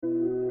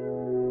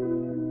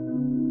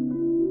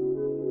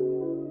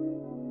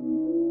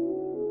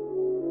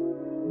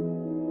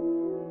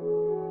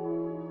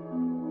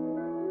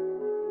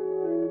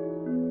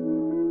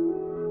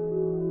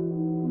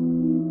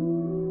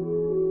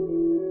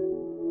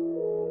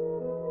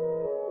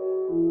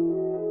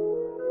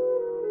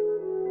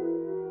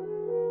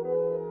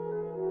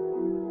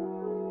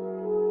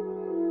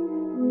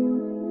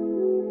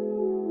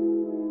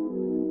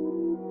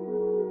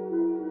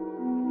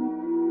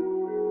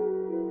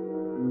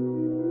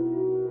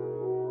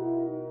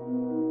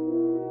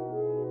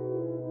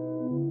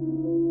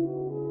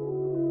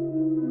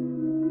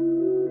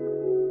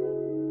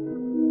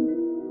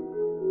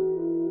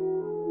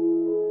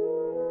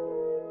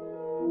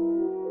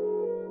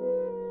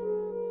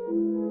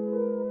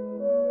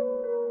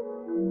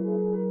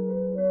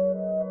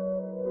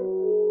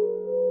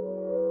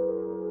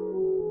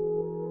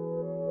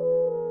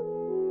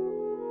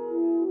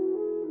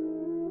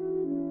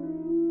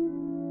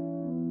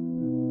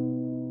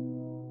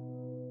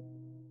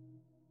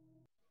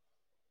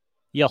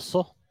Jaså,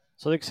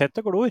 så dere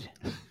setter glor.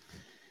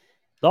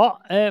 Da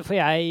får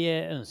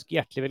jeg ønske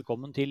hjertelig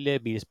velkommen til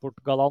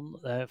Bilsportgallaen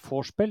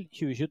Vorspiel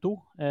 2022.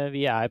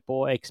 Vi på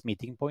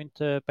X-Meeting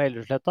Point på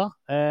Hellerudsletta.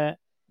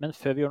 Men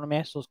før vi gjør noe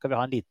mer, så skal vi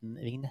ha en liten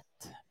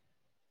vignett.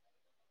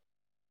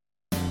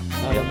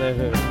 Ja, det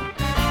hører vi.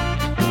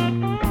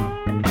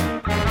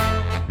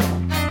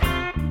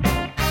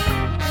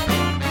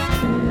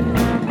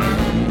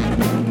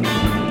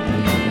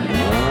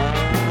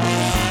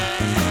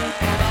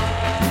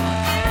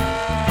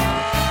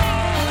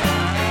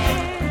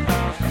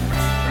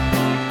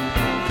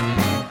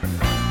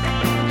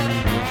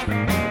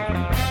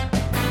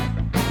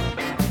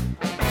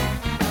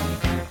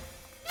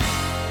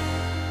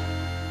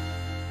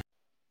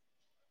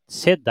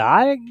 Se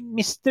der,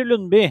 Mr.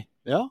 Lundby.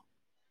 Ja.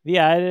 Vi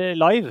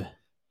live.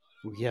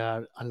 We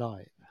are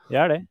alive. Vi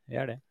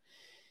det.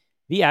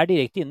 Vi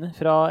direkte inne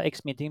fra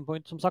X-Meeting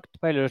Point, som sagt,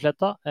 på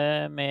Hellerudsletta,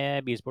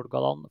 med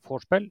Bilsportgallaen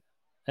Vorspiel.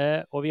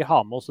 Og vi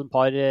har med oss en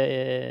par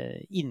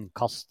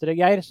innkastere,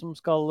 Geir, som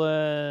skal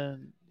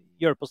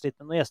hjelpe oss litt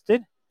med noen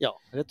gjester. Ja,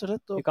 rett og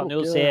slett. Vi kan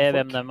jo se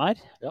hvem dem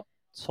Ja.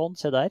 Sånn,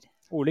 se der.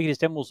 Ole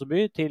Kristian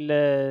Moseby til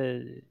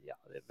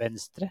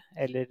venstre,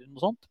 eller noe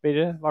sånt, blir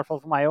det i hvert fall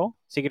for meg også.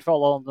 Sikkert for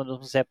alle andre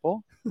som ser på.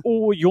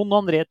 Og Jon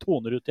André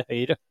Tonerud til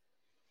høyre.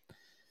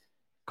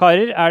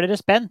 Karer, dere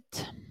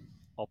spent?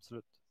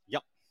 Absolutt. Ja.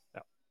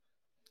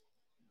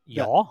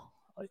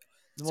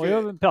 Du må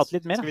jo prate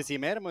litt mer. Skal vi si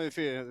mer? Må vi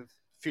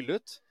fylle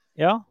ut?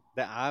 Ja.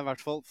 Det i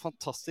hvert fall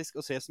fantastisk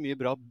å se så mye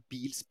bra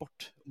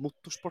bilsport,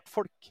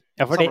 motorsportfolk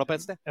Ja, samlet på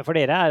et sted. For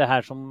dere det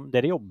her som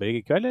dere jobber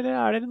i kveld, eller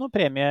dere noen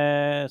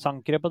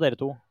premiesankere på dere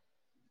to?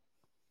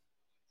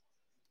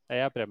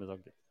 Jeg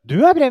premiesanker.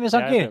 Du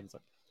premiesanker?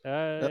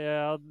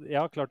 Jeg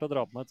har klart å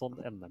dra på meg et sånt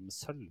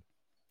NM-sølv.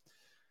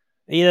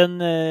 I den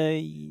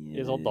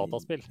I sånn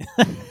dataspill.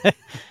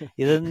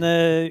 I den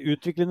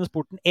utviklende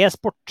sporten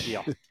e-sport.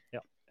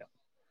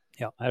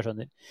 Ja, jeg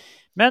skjønner.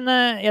 Men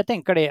jeg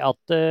tenker det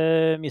at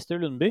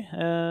Mr. Lundby,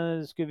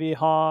 vi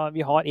har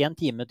 1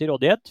 time til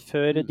rådighet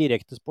før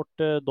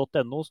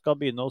direktesport.no skal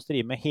begynne å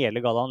streame hele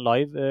gallaen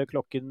live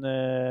klokken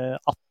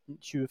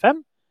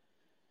 18:25.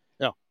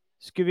 Ja.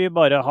 Skulle vi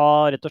bare ha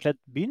rett og slett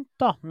begynt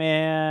da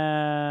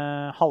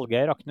med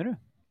Hallgeir Raknerud?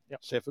 Ja.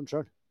 Sjefen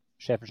selv.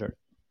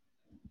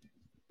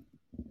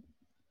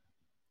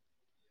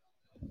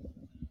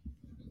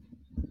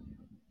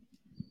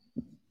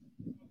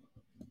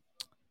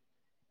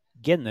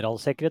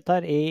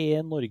 Generalsekretær i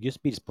Norges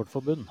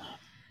Bilsportforbund.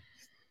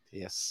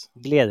 Yes.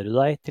 Gleder du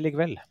deg til i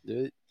kveld?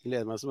 Du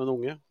gleder meg som en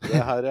unge.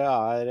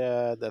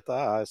 Dette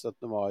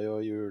 17. mai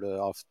og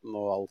juleaften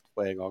og alt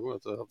på en gang.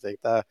 Vet du. Tenk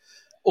deg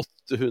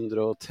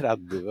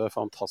 830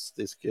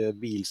 fantastiske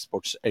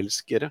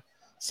bilsportselskere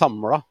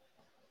samlet.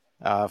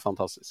 Det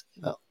fantastisk.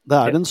 Ja,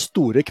 det den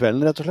store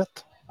kvelden, rett og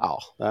slett. Ja,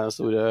 det den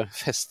store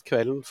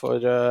festkvelden for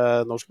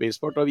norsk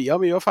bilsport. Og vi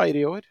har mye å feire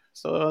i år.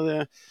 Så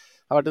det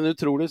har vært en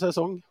utrolig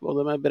sesong,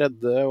 både med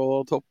bredde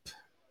og topp.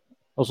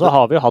 Og så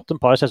har vi jo hatt en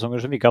par sesonger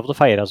som vi ikke har fått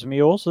feire så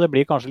mye også, så det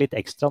blir kanskje litt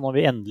ekstra når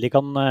vi endelig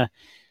kan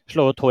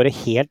slå ut håret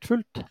helt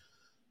fullt.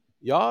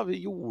 Ja,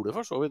 vi gjorde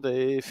for så vidt det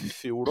i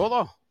fjor også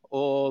da.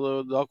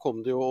 Og da kom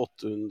det jo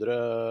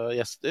 800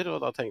 gjester, og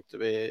da tenkte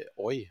vi,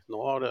 oi,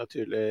 nå har det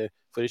tydelig...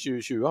 For i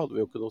 2020 hadde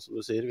vi jo ikke noe, som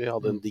du sier, vi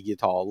hadde en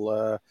digital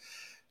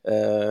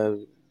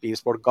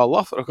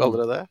bilsportgalla, for å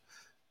kalle det det.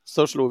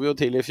 Så slo vi jo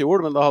til i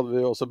fjor, men da hadde vi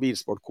jo også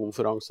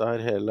bilsportkonferanse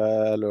her hele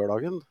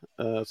lørdagen.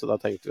 Så da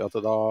tenkte vi at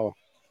da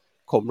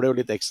kommer det jo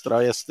litt ekstra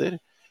gjester.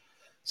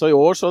 Så i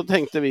år så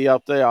tenkte vi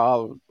at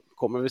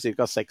kommer vi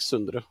ca.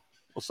 600.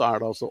 Og så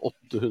det altså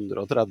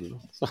 830.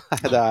 Så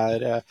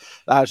det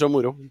så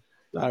moro.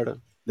 Det det.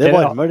 Det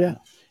varmer det.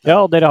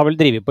 Ja, og dere har vel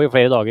drivet på i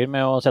flere dager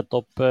med å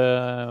sette opp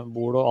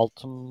bord og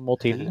alt som må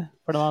til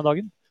for denne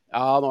dagen?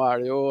 Ja, nå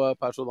det jo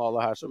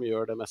personalet her som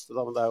gjør det meste,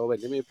 da, men det jo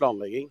veldig mye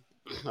planlegging.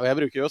 Og jeg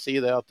bruker jo å si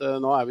det at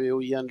nå vi jo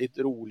i en litt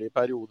rolig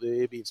periode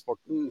i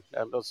bilsporten. Det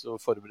vel også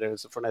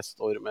forberedelse for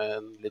neste år med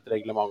en litt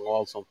reglement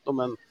og alt sånt.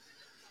 Men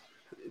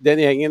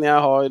den gjengen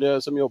jeg har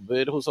som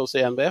jobber hos oss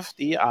i NBF,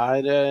 de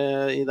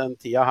i den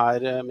tida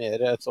her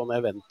mer et sånn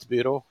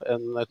eventbyrå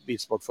enn et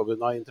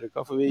bilsportforbund har inntrykk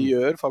av. For vi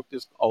gjør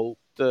faktisk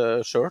alt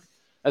selv.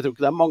 Jeg tror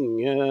ikke det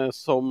mange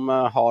som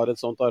har et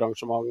sånt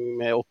arrangement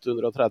med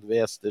 830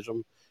 gjester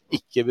som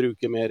ikke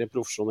bruker mer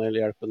profesjonell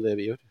hjelp enn det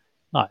vi gjør.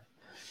 Nei.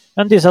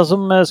 Men disse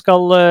som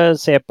skal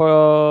se på,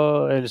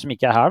 eller som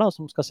ikke her da,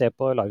 som skal se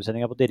på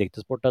livesendingen på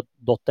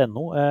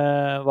direktesport.no,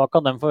 hva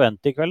kan de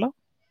forvente i kveld da?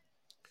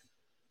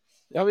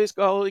 Ja, vi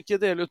skal ikke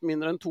dele ut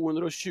mindre enn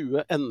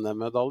 220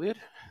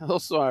 NM-medaljer,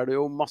 og så det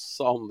jo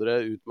masse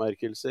andre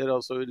utmerkelser,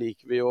 og så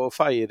liker vi å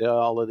feire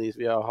alle de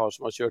vi har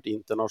som har kjørt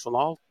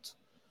internasjonalt.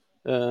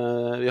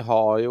 Vi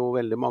har jo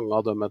veldig mange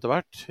av dem etter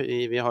hvert.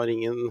 Vi har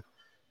ingen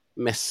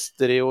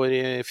mester i år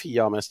i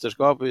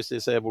FIA-mesterskap, hvis vi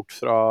ser bort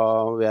fra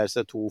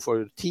VRC2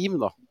 for team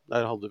da.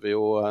 Der hadde vi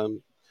jo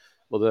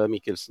både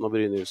Mikkelsen og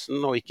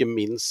Brynildsen, og ikke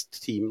minst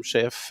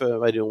teamsjef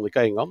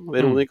Veronica Engan.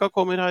 Veronica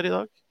kommer her i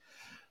dag,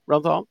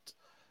 blant annet.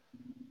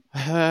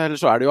 Eller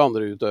så det jo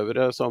andre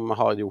utøvere som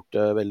har gjort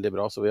det veldig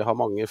bra, så vi har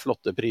mange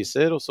flotte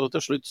priser. Og så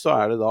til slutt så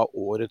det da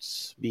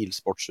årets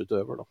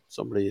bilsportsutøver da,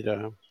 som blir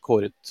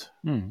kåret.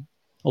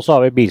 Og så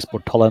har vi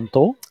bilsporttalentet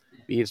også.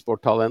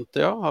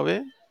 Bilsporttalentet, ja, har vi.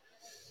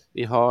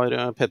 Vi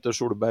har Petter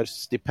Solbergs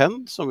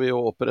stipend, som vi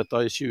jo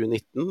opprettet i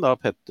 2019, da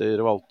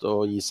Petter valgte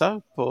å gi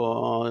seg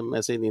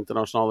med sin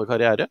internasjonale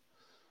karriere.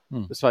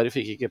 Dessverre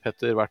fikk ikke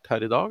Petter vært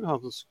her i dag.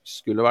 Han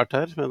skulle vært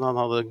her, men han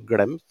hadde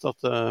glemt at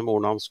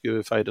moren hans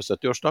skulle feire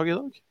 70-årsdag i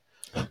dag.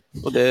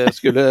 Og det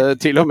skulle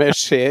til og med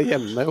skje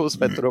hjemme hos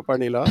Petter og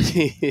Pernilla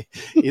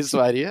i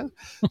Sverige.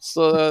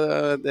 Så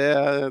det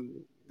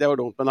var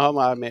dumt, men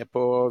han med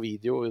på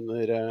video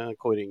under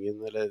kåringen,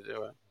 eller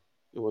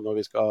når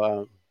vi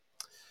skal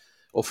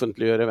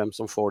offentliggjøre hvem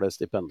som får det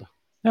stipendet.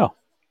 Ja.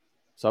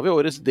 Så har vi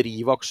årets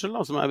drivaksel,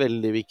 da, som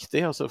veldig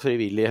viktig. Altså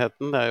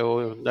frivilligheten, det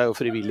jo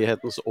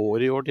frivillighetens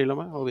år i år til og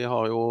med. Og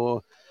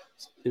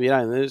vi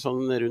regner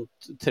sånn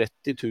rundt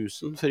 30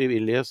 000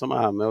 frivillige som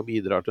med og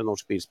bidrar til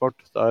norsk bilsport.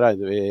 Da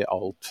regner vi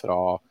alt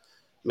fra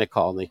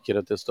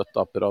mekanikere til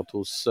støtteapparat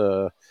hos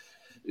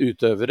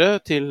utøvere,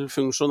 til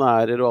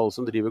funksjonærer og alle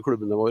som driver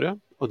klubbene våre.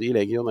 Og de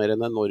legger jo ned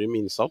en enorm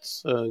innsats,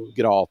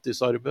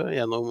 gratisarbeid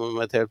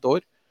gjennom et helt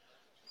år.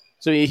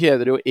 Så vi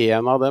kjeder jo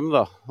en av dem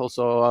da, og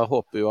så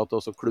håper vi jo at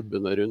også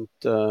klubbene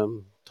rundt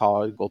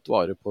tar godt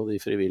vare på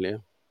de frivillige.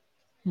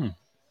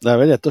 Det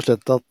vel rett og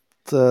slett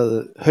at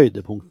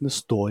høydepunktene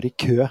står i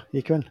kø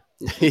i kveld.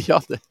 Ja,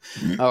 det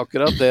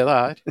akkurat det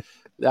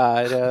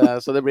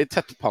så det blir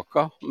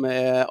tettpakka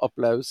med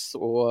applaus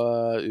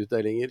og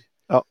utdelinger.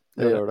 Ja,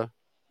 det gjør det.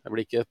 Det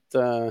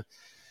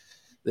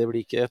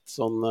blir ikke et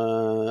sånn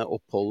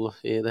opphold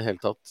i det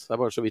hele tatt. Det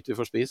bare så vidt vi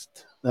får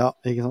spist. Ja,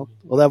 ikke sant?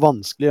 Og det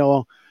vanskelig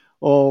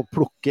å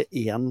plukke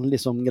en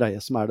liksom greie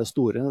som det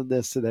store,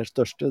 det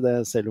største,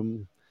 det selv om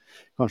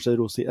kanskje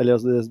det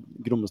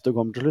grommeste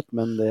kommer til slutt,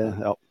 men det,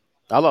 ja.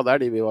 Ja da, det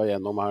de vi var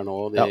gjennom her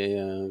nå, de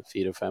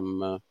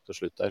 4-5 til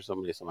slutt der, som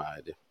liksom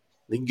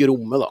de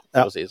gromme da,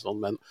 for å si det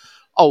sånn, men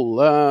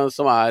alle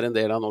som en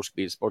del av norsk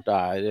bilsport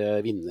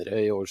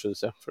vinnere i år,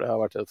 synes jeg, for det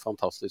har vært et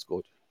fantastisk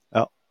år.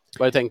 Ja.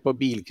 Bare tenk på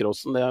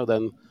bilcrossen, det jo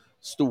den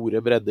store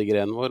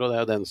breddegrenen vår, og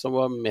det jo den som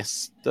var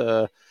mest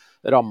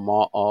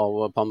rammet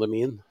av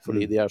pandemien,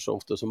 fordi de så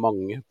ofte så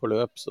mange på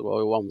løp, så det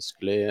var jo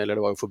vanskelig, eller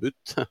det var jo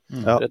forbudt,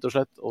 rett og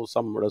slett, å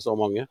samle så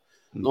mange.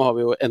 Nå har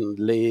vi jo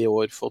endelig i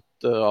år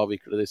fått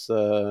avvikle disse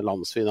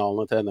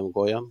landsfinalene til NMK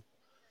igjen,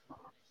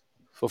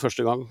 for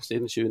første gang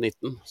siden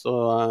 2019, så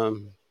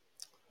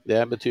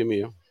det betyr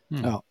mye.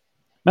 Ja.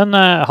 Men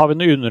har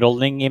vi noe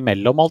underholdning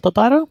imellom alt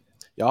dette her da?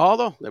 Ja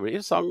da, det blir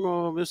sang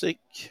og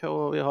musikk,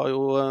 og vi har jo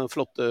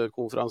flotte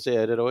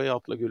konferansierer også,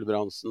 Atle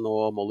Gulbrandsen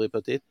og Molly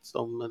Petit,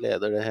 som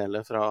leder det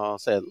hele fra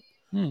scenen.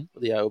 Og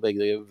de jo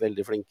begge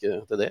veldig flinke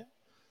til det.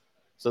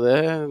 Så det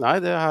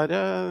her,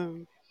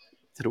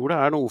 tror det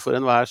noe for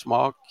enhver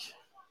smak.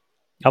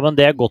 Ja, men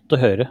det godt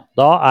å høre.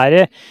 Da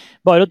det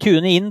bare å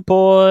tune inn på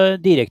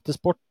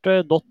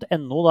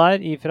direktesport.no der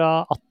fra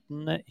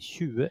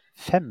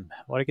 1825.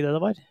 Var det ikke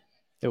det var?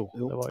 Jo,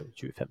 det var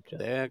 25, tror jeg.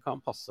 Det kan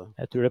passe.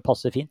 Jeg tror det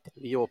passer fint.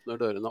 Vi åpner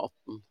dørene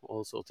 18,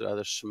 og så tror jeg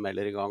det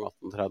smeller i gang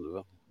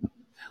 18.30.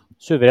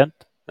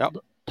 Suverent. Ja.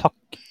 Takk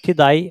til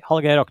deg,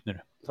 Hallgeir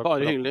Rakner.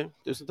 Bare hyggelig.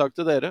 Tusen takk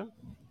til dere.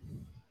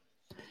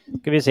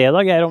 Skal vi se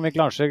da, Geir, om vi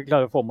kanskje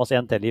klarer å få med oss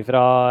en til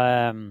ifra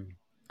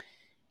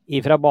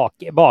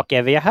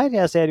bakevje her.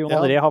 Jeg ser Jon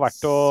André har vært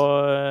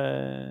og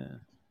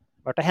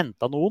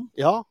hentet noen.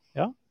 Ja.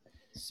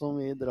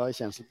 Som vi drar i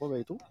kjensel på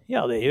begge to.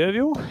 Ja, det gjør vi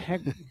jo.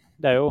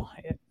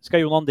 Skal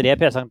Jon André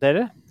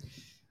presentere?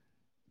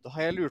 Da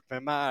har jeg lurt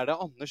med meg, det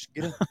Anders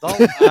Grøndal?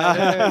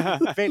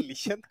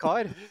 Velkjent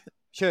kar.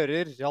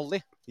 Kjører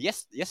rally.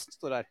 Gjest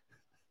står der.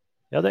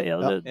 Ja, du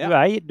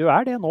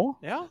det nå.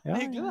 Ja,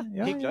 hyggelig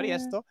det. Hyggelig å være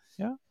gjest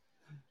også. Ja,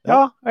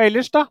 og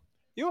ellers da?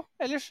 Jo,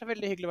 ellers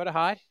veldig hyggelig å være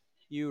her.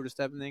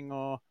 Julestemning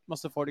og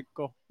masse folk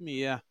og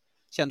mye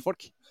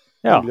kjentfolk.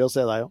 Ja. Hyggelig å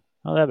se deg også.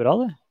 Ja, det bra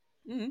det.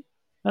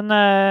 Men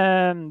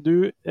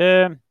du...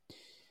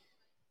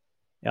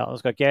 Ja, nå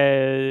skal ikke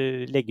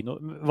legge noe...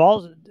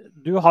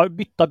 Du har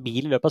byttet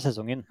bil i løpet av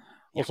sesongen,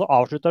 og så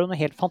avslutter du noe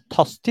helt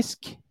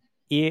fantastisk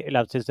i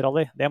Lautsids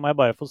Rally. Det må jeg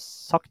bare få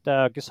sagt, det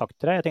har jeg ikke sagt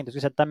til deg. Jeg tenkte jeg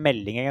skulle sette deg en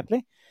melding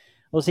egentlig,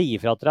 og si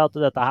ifra til deg at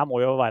dette her må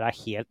jo være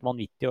helt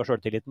vanvittig, og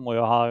selvtilliten må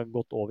jo ha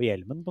gått over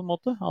hjelmen på en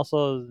måte.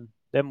 Altså,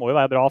 det må jo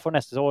være bra for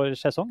neste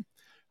års sesong.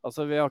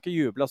 Altså, vi har ikke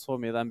jublet så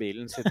mye i den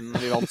bilen siden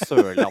vi vant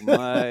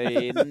Sørlandet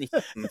i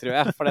 19, tror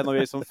jeg. For det når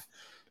jeg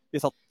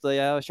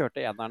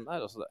kjørte eneren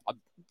der, og så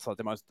sa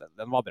til meg,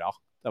 den var bra.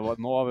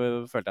 Nå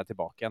følte jeg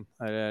tilbake igjen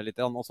litt,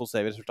 og så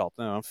ser vi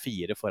resultatene. Det var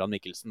 4 foran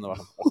Mikkelsen. Det var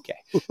sånn, ok,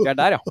 vi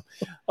der, ja.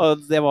 Og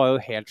det var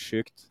jo helt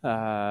sykt.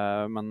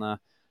 Men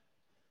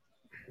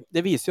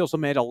det viser jo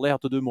også med rally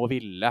at du må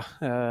ville.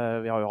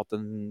 Vi har jo hatt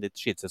en litt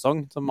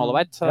skitsesong, som alle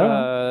vet.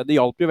 Det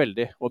hjalp jo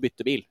veldig å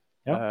bytte bil.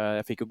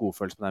 Jeg fikk jo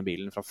godfølelse med den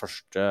bilen fra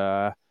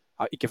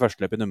ikke første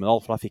løp i Numedal,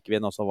 for da fikk vi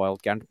en også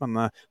Wild Gant, men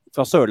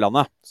fra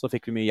Sørlandet så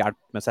fikk vi mye hjelp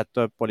med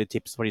setup og litt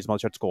tips for de som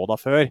hadde kjørt Skoda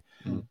før.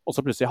 Og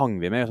så plutselig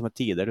hang vi med som et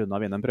tidligere unna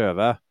å vinne en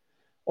prøve.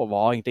 og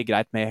var egentlig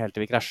greit med helt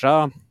til vi krasja.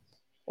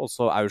 Og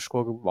så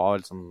Aurskog var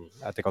liksom,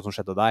 jeg vet ikke hva som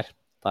skjedde der.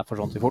 Der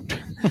forsvant vi fort.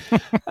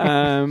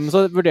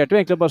 Så vurderte vi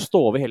egentlig å bare stå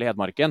over hele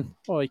Hedmarken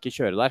og ikke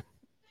kjøre der.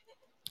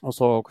 Og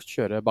så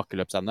kjøre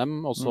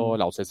bakkeløps-NM, og så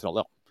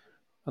Lausitz-rally.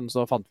 Men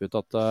så fant vi ut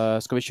at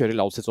skal vi kjøre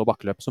Lausitz og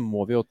bakkeløp, så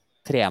må vi jo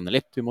trene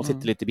litt. Vi må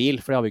sitte litt i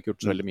bil, for det har vi ikke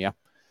gjort så veldig mye.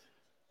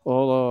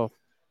 Og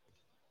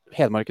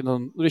Hedmarken,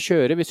 når vi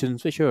kjører, vi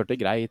synes vi kjørte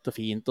greit og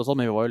fint og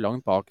sånn, men vi var jo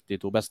langt bak de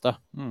 2 beste.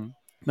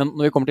 Men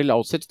når vi kommer til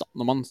Lausitz, da,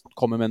 når man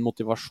kommer med en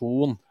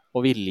motivasjon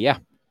og vilje,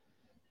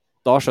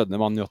 da skjønner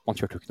man jo at man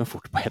kjørte jo ikke noe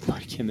fort på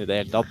Hedmarken i det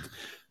hele tatt.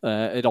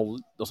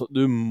 Altså,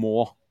 du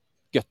må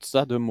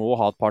gutse, du må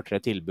ha et par-tre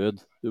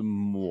tilbud, du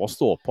må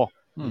stå på.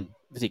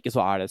 Hvis ikke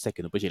så det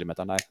sekunder på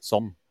kilometeren der,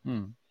 sånn.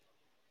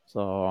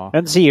 Så...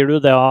 Men sier du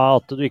det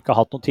at du ikke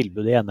har hatt noe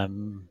tilbud i NM?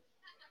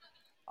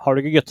 Har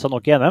du ikke gutsa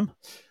nok i NM?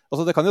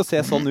 Altså, det kan jo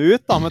se sånn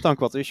ut da, med tanke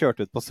på at vi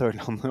kjørte ut på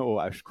Sørlandet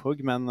og Aurskog,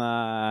 men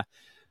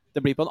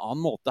det blir på en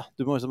annen måte.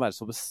 Du må liksom være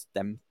så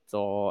bestemt,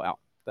 og ja,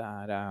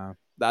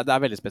 det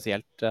er veldig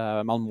spesielt.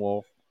 Man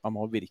må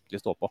virkelig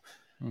stå på.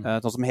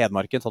 Sånn som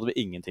Hedmarken, så hadde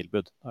vi ingen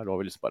tilbud. Da lå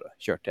vi liksom bare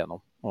kjørt igjennom.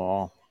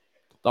 Og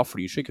da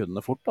flyr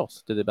sekundene fort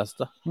også, til de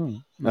beste.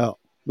 Ja,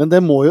 men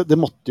det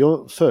måtte jo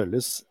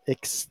føles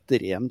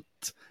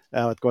ekstremt,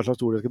 jeg vet ikke hva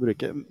slags ord jeg skal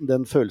bruke,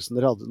 den følelsen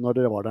dere hadde når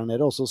dere var der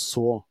nede, og så,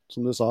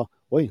 som du sa,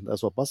 oi, det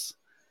såpass.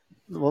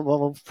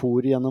 Hva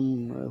for gjennom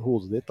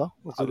hodet ditt da?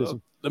 Altså,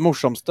 liksom. Det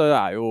morsomste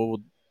jo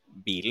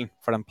bilen,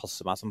 for den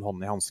passer meg som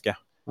hånd i handske.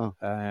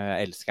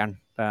 Jeg elsker den.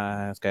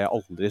 Det skal jeg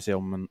aldri si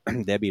om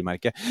det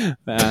bilmerket.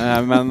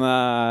 Men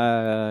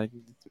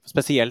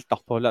spesielt da,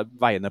 på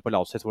veiene på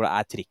Lausitz hvor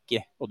det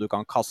tricky, og du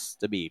kan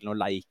kaste bilen og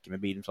leke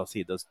med bilen fra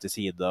side til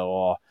side,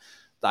 og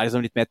det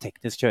liksom litt mer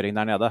teknisk kjøring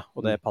der nede,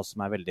 og det passer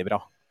meg veldig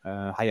bra.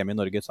 Her hjemme i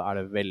Norge så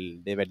det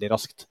veldig, veldig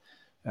raskt.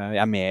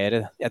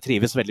 Jeg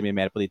trives veldig mye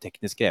mer på de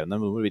teknisk krevende,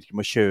 hvor du virkelig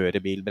må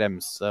kjøre bil,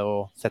 bremse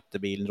og sette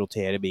bilen,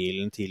 rotere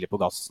bilen tidlig på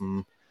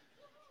gassen.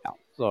 Ja,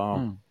 så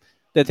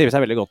det trives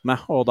jeg veldig godt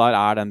med, og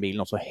der den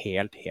bilen også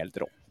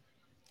helt rå.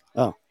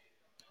 Ja.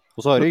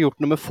 Og så har du gjort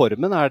noe med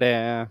formen, har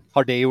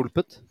det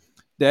hjulpet?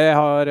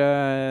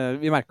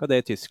 Vi merket det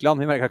i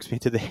Tyskland. Vi merket ikke så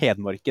mye til det i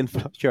Hedmarken,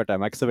 for da kjørte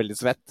jeg meg ikke så veldig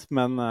svett.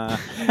 Men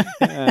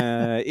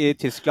i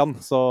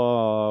Tyskland så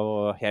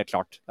helt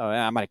klart.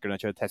 Jeg merker når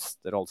jeg kjører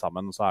tester og alt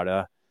sammen, så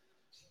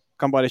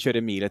kan bare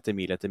kjøre mil etter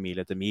mil etter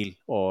mil etter mil,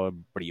 og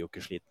blir jo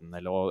ikke sliten.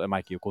 Og jeg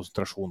merker jo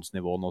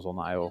konsentrasjonsnivåen og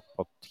sånn jo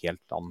på et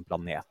helt annen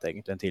planet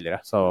egentlig enn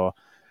tidligere. Så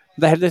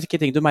det heller ikke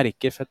ting du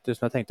merker, for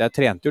som jeg tenkte, jeg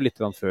trente jo litt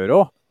før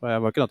også, og jeg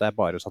var ikke noe at jeg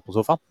bare satt på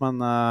sofaen,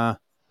 men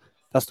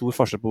det stor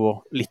forskjell på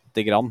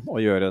lite grann å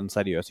gjøre en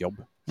seriøs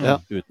jobb,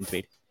 uten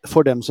tvil.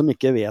 For dem som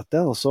ikke vet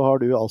det, så har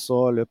du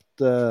altså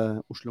løpt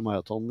Oslo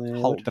Marathon i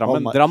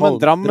Drammen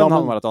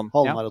halvmaraton.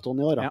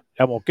 Halvmaraton i år, ja.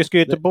 Jeg må ikke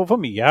skryte på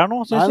for mye her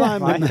nå, synes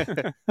jeg.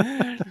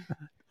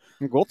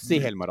 Men godt si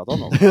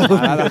helmaraton.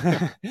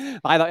 Altså.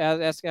 Neida,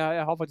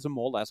 jeg har faktisk som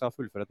mål da jeg skal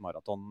fullføre et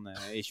maraton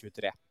i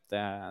 23.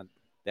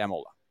 Det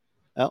målet.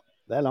 Ja,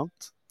 det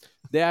langt.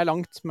 Det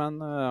langt, men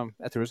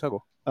jeg tror det skal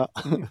gå. Ja,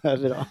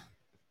 det bra.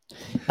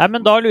 Nei,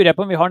 men da lurer jeg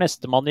på om vi har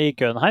nestemann i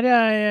køen her,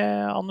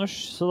 Anders.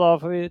 Så da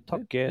får vi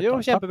takke. Jo,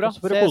 kjempebra.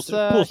 For å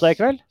kose deg i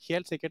kveld.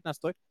 Helt sikkert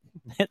neste år.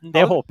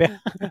 Det håper jeg.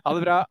 Ha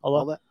det bra.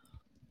 Ha det.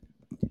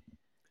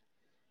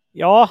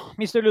 Ja,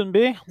 Mr.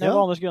 Lundby, det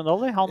var Anders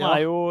Grøndal. Han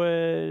jo...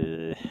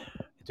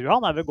 Jeg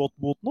tror han vel godt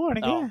mot nå, det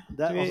ikke?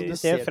 Ja, vi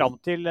ser frem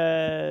til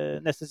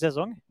neste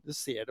sesong. Du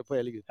ser det på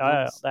hele gutten.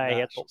 Ja, det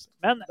helt topp.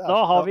 Men da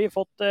har vi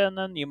fått en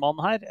ny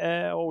mann her,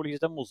 og Ole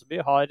Kristian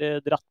Moseby har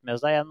dratt med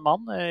seg en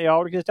mann. Ja,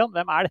 Ole Kristian,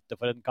 hvem dette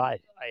for en kar?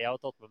 Jeg har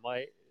tatt med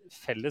meg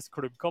felles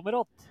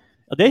klubbkamerat.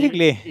 Ja, det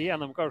hyggelig. I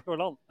NM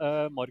Karlskogaland.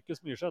 Markus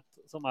Myrseth,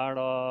 som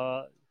da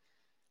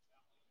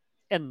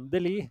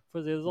endelig, for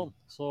å si det sånn,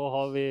 så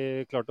har vi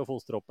klart å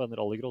fostre opp en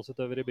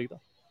rallycross-utøver i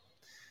bygda.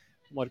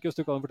 Markus,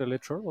 du kan fortelle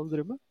litt selv hva du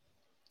driver med?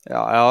 Ja,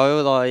 jeg har jo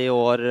da i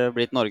år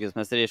blitt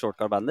norgesmester i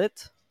Shortcar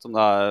Bandit, som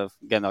da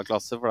genial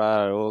klasse, for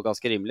det jo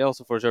ganske rimelig, og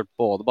så får du kjørt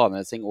både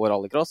baneracing og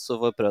rallycross, så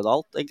får du prøvd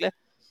alt, egentlig.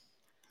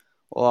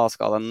 Og da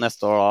skal den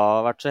neste år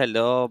da vært så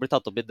heldig å bli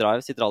tatt opp i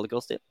Drive sitt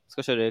rallycross-team.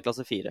 Skal kjøre i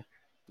klasse 4.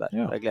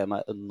 Jeg gleder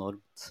meg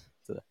enormt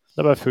til det.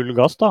 Det bare full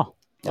gass da.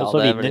 Og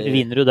så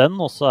vinner du den,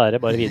 og så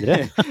det bare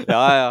videre.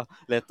 Ja,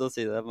 lett å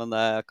si det, men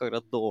det ikke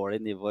akkurat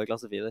dårlig nivå i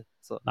klasse 4.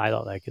 Så.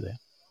 Neida, det ikke det.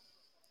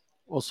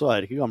 Og så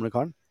det ikke gamle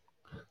karen.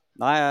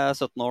 Nei, jeg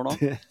 17 år nå,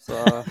 så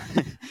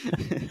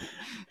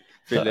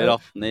fyller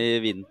 18 i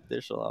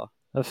vinter, så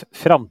da...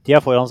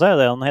 Framtiden foran seg,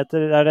 det han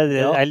heter,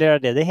 eller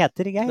det det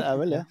heter, Geir? Det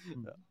vel det.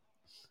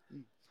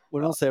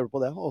 Hvordan ser du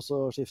på det, og så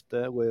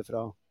skifte gå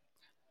ifra?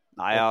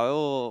 Nei, jeg har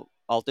jo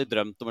alltid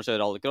drømt om å kjøre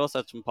rallycross,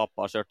 ettersom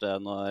pappa kjørte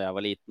når jeg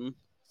var liten,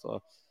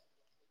 så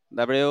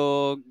det blir jo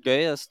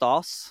gøy,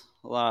 stas,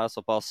 og det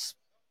såpass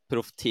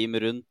proff team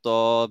rundt,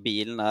 og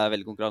bilen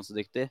veldig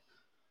konkurransedyktig,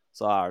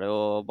 så det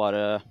jo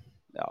bare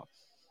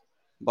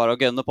å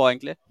gønne på,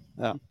 egentlig.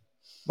 Ja.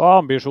 Hva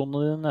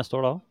ambisjonene dine neste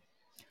år da?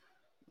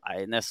 Nei,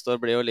 neste år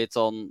blir jo litt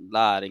sånn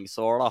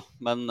læringsår da,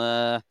 men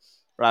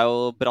For det jo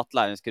bratt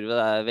læringskurve,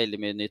 det veldig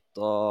mye nytt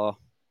å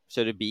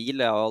kjøre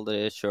bil. Jeg har aldri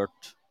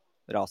kjørt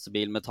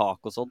racerbil med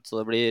tak og sånt, så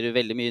det blir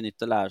veldig mye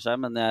nytt å lære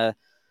seg. Men jeg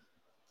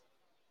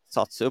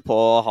satser jo på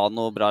å ha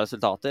noen bra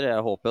resultater.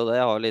 Jeg håper jo det.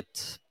 Jeg har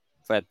litt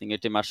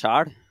forventninger til meg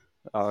selv.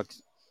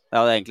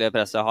 Det egentlig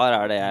presset jeg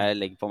har, det jeg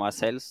legger på meg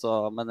selv.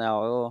 Men jeg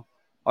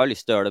har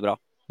lyst til å gjøre det bra.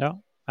 Ja.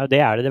 Det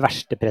det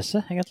verste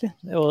presset, egentlig.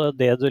 Og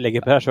det du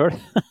legger på deg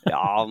selv.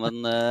 Ja,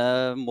 men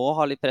må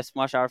ha litt press på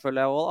meg selv,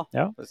 føler jeg også, da.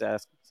 Ja. Hvis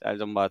jeg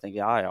liksom bare tenker,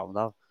 ja, men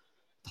da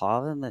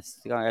tar vi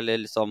neste gang.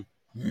 Eller liksom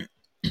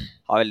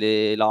ha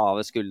veldig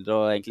lave skuldre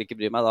og egentlig ikke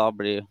bry meg. Da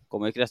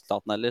kommer jo ikke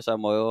resultatene heller, så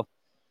jeg må jo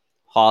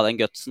ha den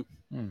gutsen.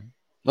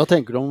 Hva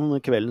tenker du om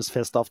kveldens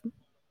festaften?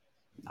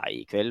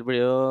 Nei, i kveld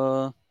blir jo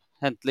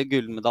hente litt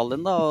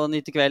gullmedaljen da, og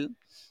nyte kvelden.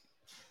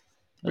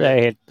 Det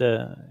helt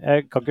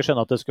jeg kan ikke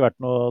skjønne at det skulle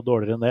vært noe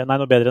dårligere enn det. Nei,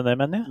 noe bedre enn det,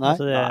 mener jeg. Nei,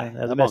 altså,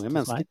 det det mange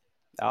mennesker.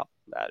 Ja,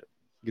 det det.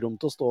 Grunn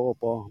til å stå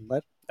oppå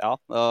der. Ja,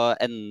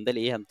 og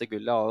endelig hente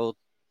gull. Jeg har jo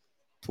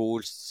 2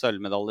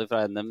 sølvmedaljer fra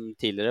NM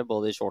tidligere,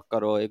 både i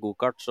shortcar og i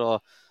go-kart, så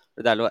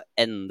det deilig å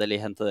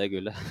endelig hente det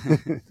gullet.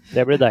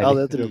 Det blir deilig. Ja,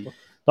 det tror jeg på.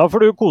 Da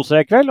får du kose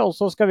deg i kveld, og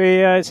så skal vi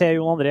se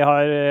Jon André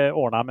har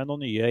ordnet med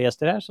noen nye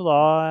gjester her, så da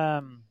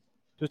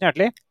tusen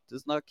hjertelig.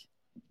 Tusen takk.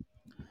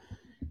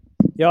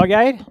 Ja,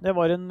 Geir, det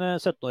var en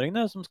 17-åring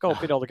som skal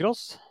opp i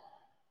rallycross.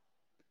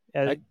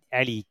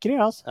 Jeg liker det,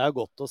 altså. Det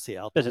godt å se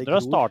at Spesielt når du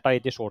har startet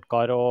litt i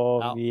shortcar,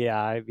 og Ja.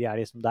 vi er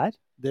liksom der.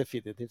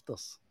 Definitivt,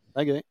 altså.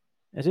 Det gøy.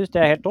 Jeg synes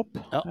det helt topp.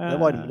 Ja, det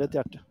varmer et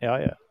hjerte.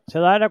 Ja. Se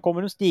der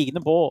kommer hun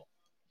stigende på.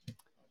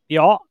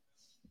 Ja,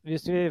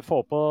 hvis vi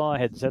får på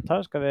headset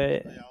her, skal vi...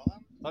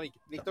 Da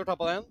Victor, ta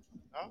på den.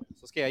 Ja.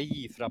 Så skal jeg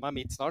gi fra meg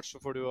mitt snart, så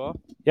får du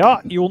også. Ja,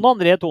 Jon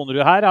André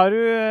Tonerud, her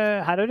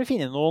har du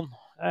finnet noen.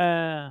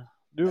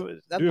 Du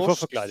får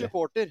norsk forklare.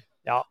 Supporter.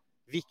 Ja.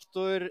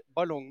 Victor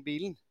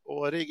Ballongbilen.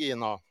 Og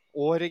Regina.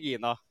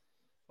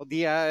 Og de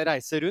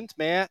reiser rundt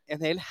med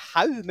en hel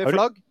haug med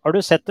flagg. Har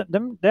du sett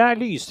dem? Det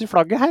lyser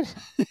flagget her.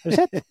 Har du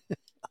sett?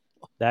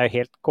 Det jo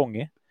helt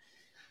konge.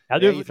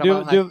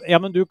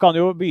 Ja, men du kan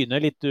jo begynne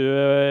litt, du,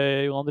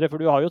 Jon André, for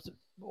du har jo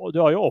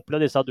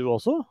opplevd disse, du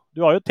også.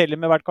 Du har jo til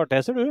og med vært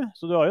karteser, du.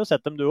 Så du har jo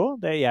sett dem, du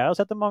også. Jeg har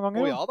sett dem mange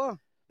ganger. Ja da.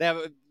 Det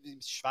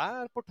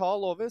svær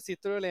portal over.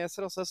 Sitter og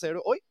leser, og så ser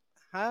du, oi,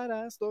 her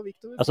står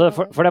Victor. Altså,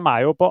 for dem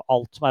jo på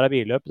alt som av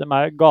billøp.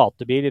 De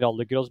gatebil,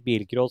 rallycross,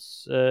 bilcross,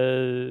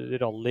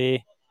 rally,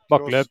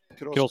 bakkeløp,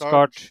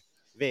 crosskart,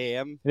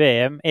 VM,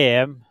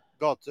 EM,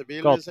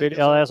 gatebil,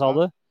 ja, jeg sa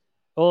det.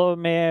 Og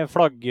med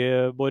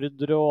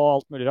flaggborder og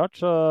alt mulig rart,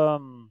 så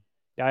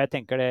ja, jeg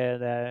tenker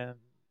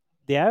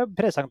det jo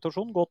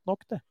presentasjon godt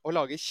nok, det. Og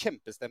lager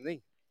kjempestemning.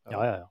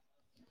 Ja.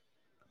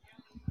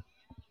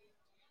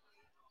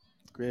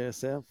 Skal vi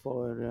se,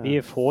 vi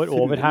får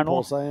over her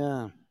nå. På seg,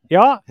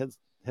 ja,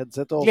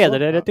 headsetet også.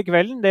 Gleder dere til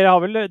kvelden? Dere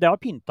har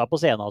pynta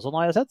på scenen og sånn,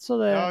 har jeg sett. Så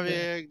ja, vi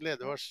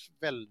gleder oss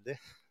veldig.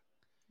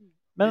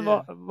 Men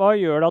hva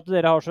gjør det at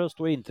dere har så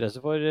stor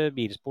interesse for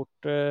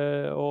bilsport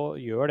og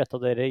gjør dette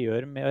dere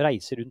gjør med å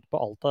reise rundt på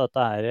alt av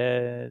dette her,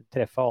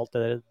 treffe alt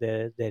det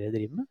dere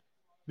driver med?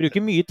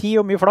 Bruker mye tid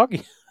og mye flagg.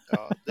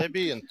 Ja, det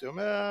begynte jo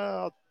med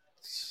at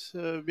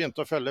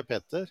begynte å følge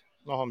Petter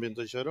når han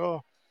begynte å kjøre,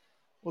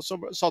 og så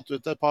satt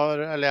ut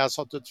jeg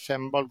satt ut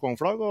 5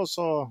 balkongflagg, og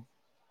så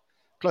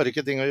klarer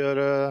ikke ting å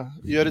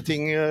gjøre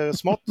ting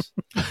smått.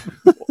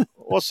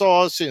 Og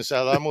så synes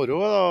jeg det moro,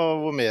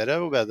 og hvor mer,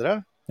 hvor bedre.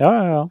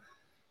 Ja.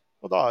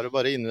 Og da det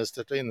bare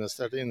investert.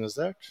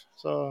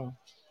 Så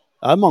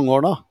det mange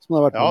år da, som det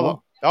har vært med nå.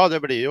 Ja, det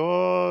blir jo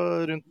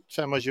rundt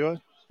 25 år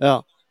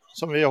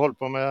som vi holdt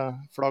på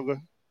med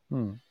flagget.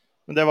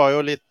 Men det var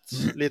jo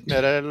litt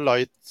mer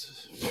light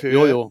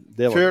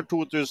før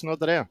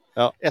 2003.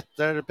 Ja.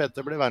 Etter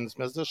Petter ble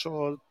verdensmester,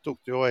 så tok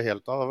det jo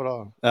helt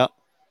av. Ja.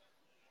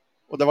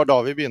 Og det var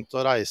da vi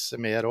begynte å reise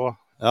mer også.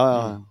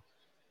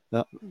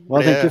 Ja.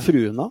 Hva tenker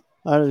fruen da?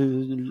 Er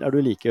du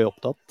like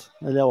opptatt?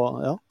 Eller,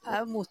 ja?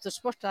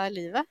 Motorsport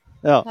livet.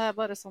 Ja. Det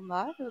bare sånn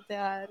det og det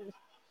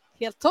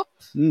helt topp.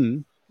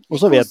 Og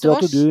så vet vi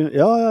at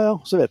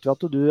så vet vi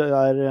at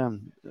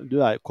du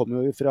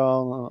kommer jo fra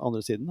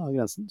andre siden av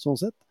grensen, sånn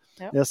sett.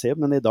 Ja. Jeg ser,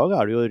 men i dag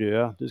du jo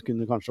rød. Du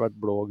kunne kanskje vært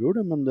blå og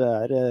gul, men du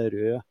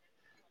rød.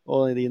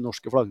 Og de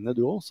norske flaggene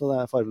du også, så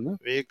det fargene.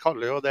 Vi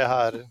kaller jo det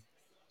her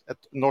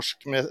et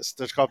norsk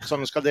mesterskap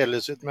som skal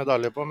deles ut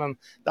medaljer på, men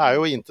det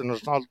jo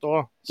internasjonalt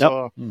også. Så...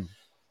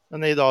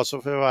 Men i dag så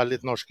får vi være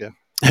litt norske.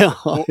 Ja,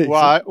 hun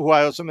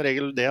jo som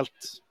regel delt.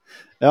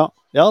 Ja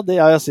det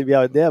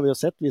har vi jo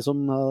sett, vi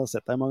som har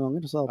sett deg mange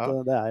ganger. Så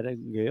at det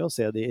gøy å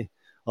se at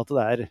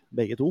det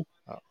begge to.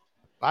 Ja.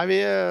 Nei,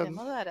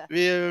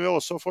 vi vil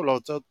også få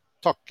lov til å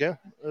takke.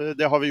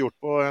 Det har vi gjort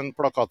på en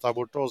plakat her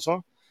borte også.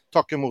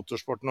 Takke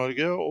Motorsport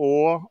Norge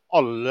og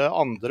alle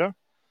andre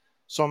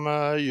som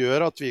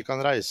gjør at vi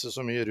kan reise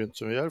så mye rundt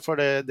som vi gjør. For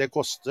det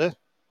koster.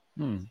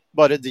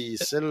 Bare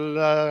diesel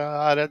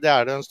det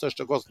den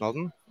største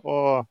kostnaden,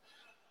 og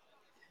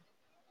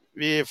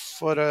vi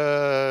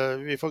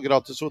får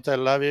gratis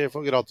hotell her, vi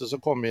får gratis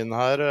å komme inn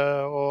her.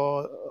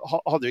 Og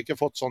hadde vi ikke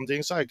fått sånne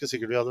ting, så er det ikke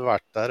sikkert vi hadde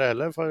vært der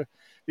heller. For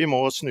vi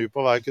må snu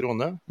på hver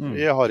krone.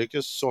 Vi har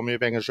ikke så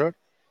mye penger selv.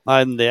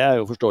 Nei, det er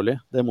jo forståelig.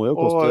 Det må jo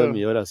koste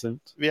mye å reise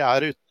rundt. Vi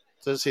er ute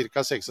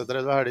ca.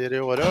 36 helger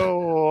i året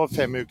og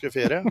 5 uker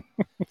ferie.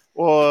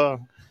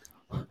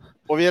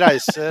 Og vi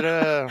reiser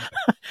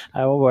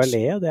Jeg må bare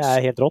le, det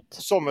er helt rått.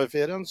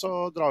 Sommerferien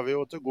så drar vi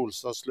jo til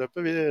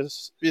Golstadsløpet.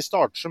 Vi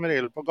starter som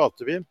regel på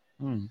gatebil.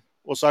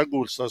 Og så er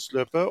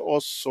Golstadsløpet, og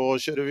så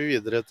kjører vi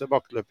videre til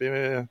bakkeløpet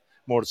i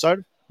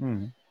Målselv.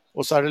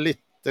 Og så er det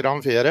litt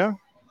grann ferie.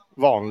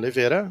 Vanlig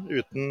ferie,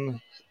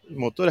 uten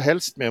motor,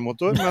 helst med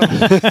motor.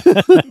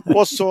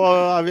 Og så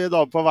er vi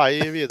da på vei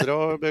videre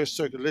og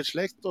besøker litt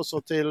slekt, og så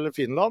til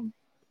Finland.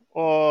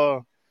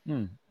 Og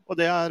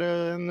det er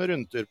en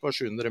rundtur på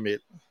 700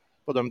 mil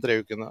på de 3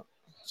 ukene.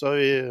 Så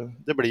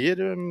det blir,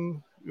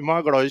 vi må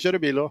være glad i å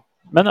kjøre bil også.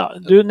 Men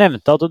du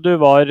nevnte at du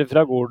var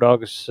fra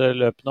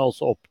Gordagsløpene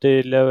også opp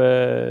til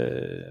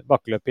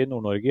bakkeløpet i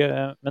Nord-Norge.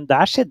 Men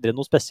der skjedde det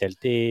noe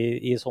spesielt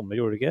i sommer,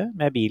 gjorde det ikke?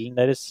 Med bilen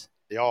deres?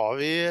 Ja,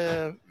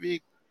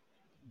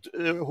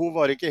 hun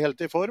var ikke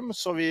helt i form,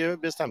 så vi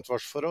bestemte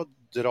oss for å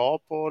dra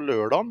på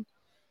lørdagen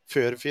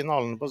før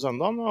finalen på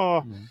søndagen.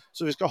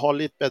 Så vi skal ha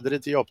litt bedre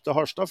tid opp til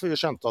Harstad, for vi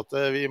skjønte at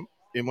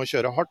vi må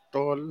kjøre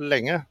hardt og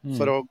lenge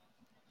for å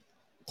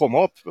komme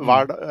opp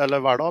hver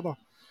dag. Da.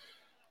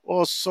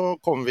 Og så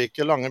kom vi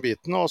ikke lange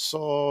biten, og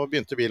så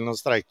begynte bilen å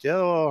streike.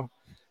 Og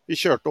vi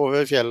kjørte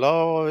over fjellet,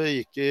 og vi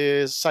gikk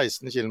i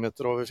 16 km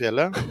over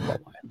fjellet.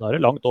 Da er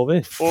det langt over.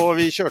 Og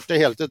vi kjørte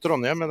helt til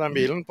Trondheim med den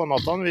bilen på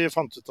natten. Vi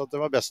fant ut at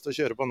det var best å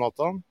kjøre på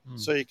natten,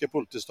 så ikke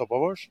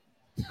politistoppet vårt.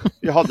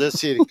 Vi hadde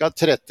ca.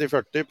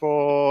 30-40 på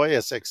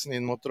E6-en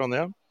inn mot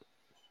Trondheim.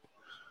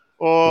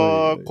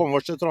 Og kom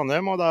oss til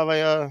Trondheim, og der var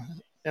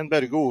en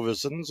Børge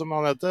Ovesen, som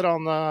han heter.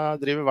 Han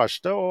driver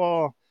verksted,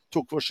 og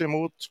tok oss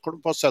imot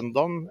på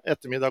søndagen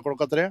ettermiddag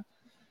klokka 3.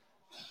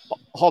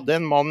 Hadde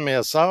en mann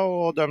med seg,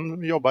 og de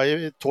jobbet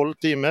i 12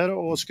 timer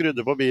og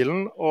skrudde på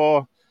bilen.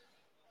 Og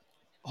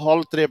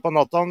 2:30 på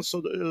natten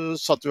så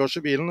satt vi oss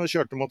i bilen og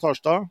kjørte mot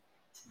Harstad.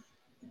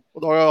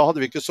 Og da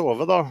hadde vi ikke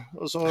sovet da.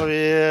 Og så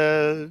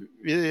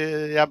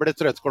jeg ble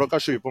trøtt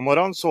klokka 7 på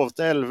morgenen, sov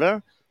til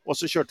 11, og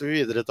så kjørte vi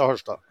videre til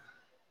Harstad.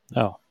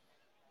 Ja.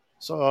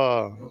 Så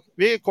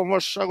vi kom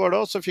oss av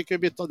gårde, og så fikk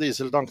vi bytta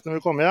dieseltank når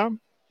vi kom hjem.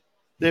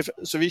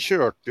 Så vi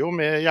kjørte jo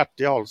med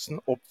hjertet i halsen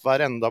opp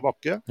hver enda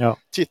bakke. Ja.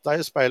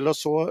 Tittet i speilet og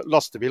så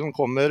lastebilen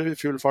kommer i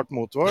full fart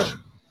mot oss.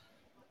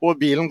 Og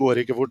bilen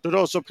går ikke fortere,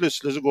 og så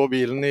plutselig så går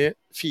bilen i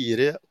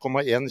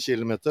 4,1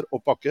 km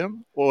opp bakken,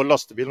 og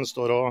lastebilen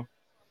står og...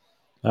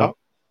 Ja.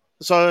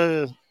 Så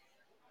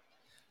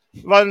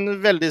det var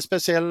en veldig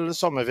spesiell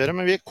sommerferie,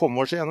 men vi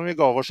kom oss igjennom, vi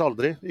gav oss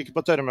aldri. Ikke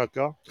på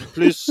tørrmøkka.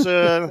 Pluss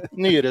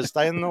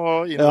nyrestein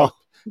og innlagt.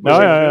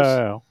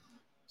 Ja.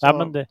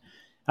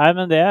 Nei,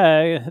 men det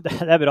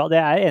er bra. Det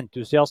er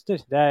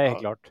entusiaster, det er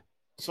helt klart.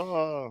 Så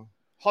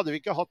hadde vi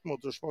ikke hatt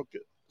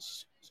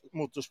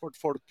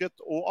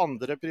motorsportfolket og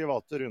andre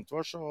private rundt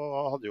oss, så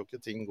hadde jo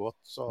ikke ting gått.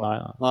 Så,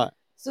 Nei.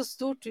 Så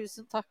stort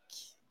tusen takk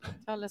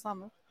til alle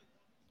sammen.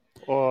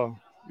 Og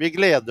vi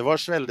gleder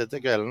oss veldig til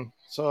kvelden.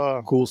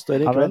 Så kos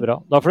dere i kveld. kveld. Bra.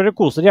 Da får dere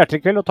kose dere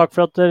hjertelig i kveld, og takk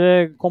for at dere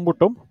kom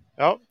bortom.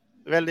 Ja,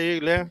 veldig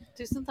hyggelig.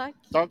 Tusen takk.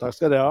 Takk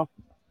skal dere ha.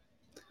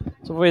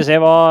 Så får vi se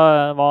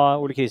hva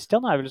Ole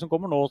Kristian er vel som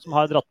kommer nå, som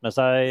har dratt med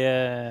seg...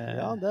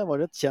 Ja, det var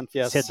et kjent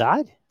fjes. Se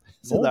der.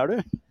 Se der, du.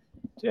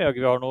 Tror jeg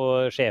ikke vi har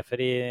noen sjefer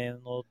i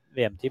noe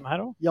VM-team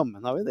her også.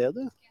 Jammen har vi det,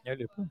 du. Jeg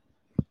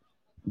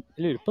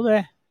lurer på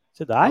det.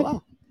 Se der. Ja,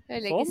 jeg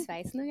legger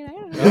sveisen og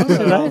greier. Ja,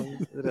 se der.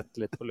 Rett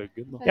litt på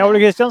luggen. Ja,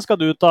 Ole Kristian, skal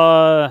du ta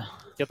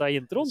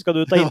introen? Skal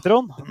du ta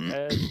introen?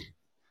 Jeg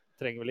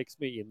trenger vel ikke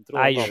så mye intro.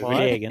 Nei, gjør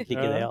vel egentlig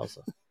ikke det,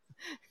 altså.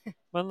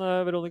 Men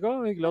Veronica,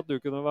 hyggelig at du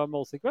kunne være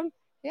med oss i kveld.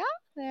 Ja,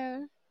 det er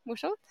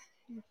morsomt.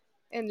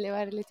 Endelig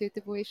være litt ute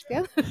på Irst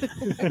igjen.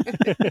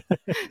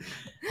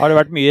 Har det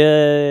vært mye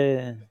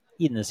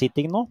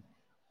innesitting nå?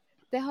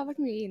 Det har vært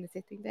mye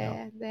innesitting, det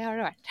har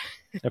det vært.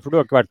 For du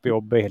har ikke vært på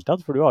jobb i hele tatt,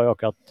 for du har jo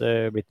akkurat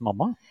blitt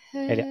mamma.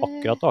 Eller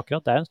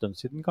akkurat, det er en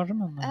stund siden kanskje.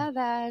 Men... Ja,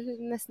 det er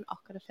nesten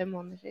akkurat 5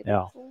 måneder siden.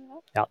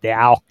 Ja, det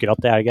er akkurat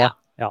det, er det ikke?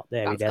 Ja,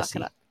 det vil jeg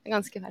si.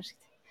 Ganske ferskt.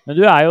 Men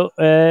du er jo,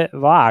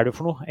 hva er du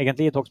for noe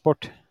egentlig i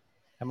Talksport?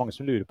 Det er mange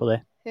som lurer på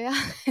det. Ja,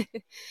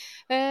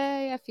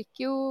 jeg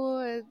fikk jo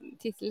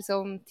titel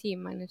som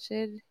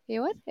teammanager i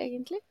år,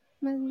 egentlig.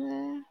 Men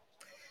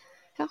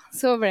ja,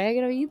 så ble jeg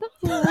gravid da.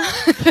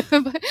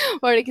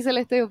 Var det ikke så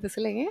lett å jobbe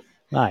så lenge?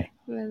 Nei.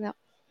 Men ja.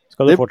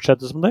 Skal du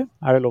fortsette som det?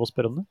 Er det lov å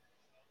spørre om det?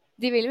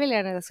 De vil vel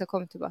gjerne at jeg skal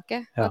komme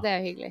tilbake, og det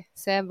er hyggelig.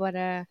 Så jeg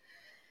bare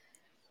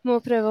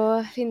må prøve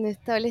å finne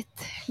ut av litt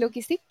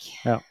logistikk.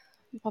 Ja.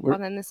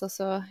 Pappaen hennes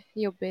også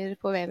jobber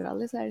på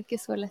VM-rally, så er det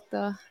ikke så lett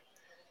å...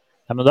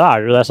 Ja, men da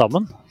er dere der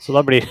sammen, så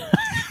da blir...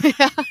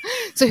 Ja,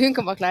 så hun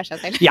kan bare klare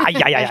seg selv. Ja,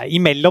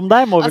 imellom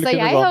der må vi altså,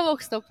 kunne gå. Jeg har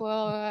vokst opp på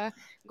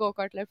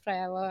go-kartløp fra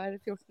jeg var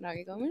 14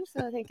 dager gammel,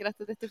 så jeg tenker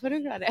at dette får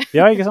hun klare.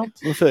 Ja, ikke sant?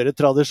 Hun fører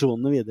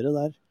tradisjonene videre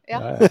der. Ja.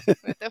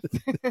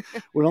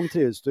 Hvordan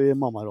trives du i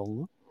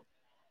mammarollen?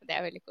 Det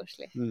er veldig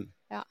koselig. Mm.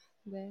 Ja,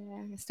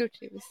 det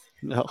stortrives.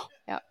 Ja.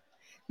 Ja.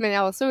 Men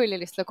jeg har også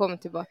veldig lyst til å komme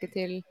tilbake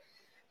til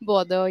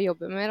både å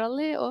jobbe med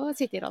rally og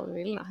sitte i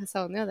rallybilen. Jeg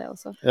savner jo det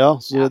også. Ja,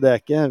 så det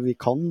er ikke, vi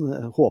kan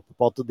håpe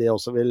på at det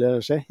også vil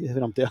skje i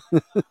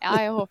fremtiden. Ja,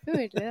 jeg håper jo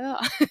virkelig det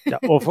da. Ja,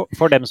 og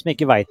for dem som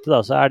ikke vet det, da,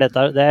 så er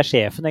det er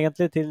sjefen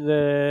egentlig til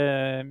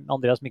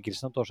Andreas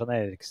Mikkelsen og Torstein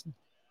Eriksen.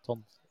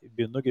 Sånn i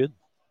bunn og grunn.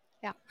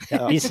 Ja.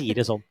 Ja, vi sier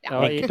det sånn.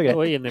 Ja, Enkelt og greit.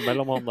 og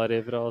innimellom han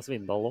der fra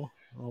Svindal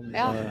også.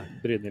 Ja.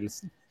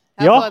 Brynildsen.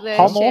 Ja, både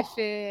han sjef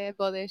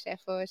både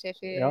sjef og sjef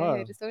i Ja.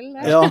 høyrestolen.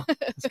 Ja,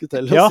 jeg skulle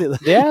til å Ja, si det.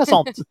 det er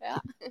sant. Ja.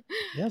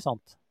 Det er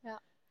sant. Ja.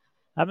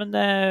 Nei, men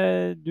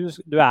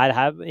du er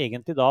her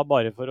egentlig da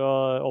bare for å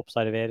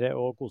observere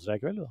og kose deg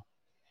i kveld, da?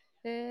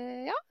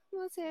 Ja,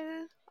 man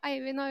ser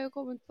Eivind har jo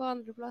kommet på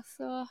andreplass,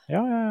 og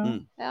Ja.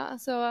 ja,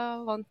 så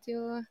vant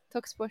jo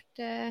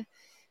Toksport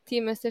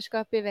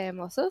teammesterskap i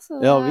VM også,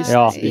 så Ja, visst.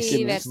 Ja, i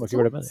ikke minst, må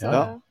ikke glemme det. så,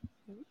 Ja.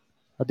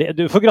 Ja,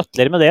 du får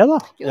gratulere med det, da.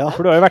 Ja.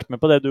 For du har jo vært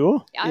med på det, du òg.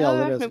 Ja, I jeg har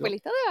alle vært med på redskap.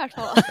 litt av det i hvert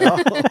fall.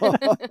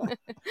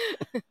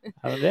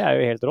 Ja, men det er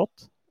jo helt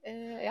rått.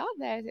 Ja,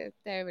 det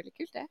er jo veldig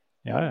kult det.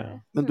 Ja.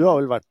 Men du har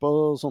vel vært på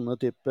sånne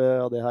type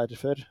av det her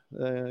før?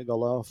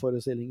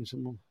 Gallaforestillinger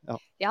som ja.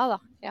 Ja da,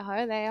 jeg har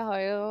jo det. Jeg har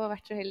jo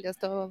vært så heldig å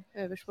stå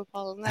øverst på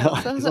pallen Ja,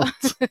 der også.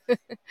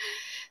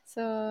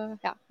 Så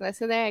ja,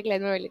 så det gleder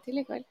jeg meg veldig til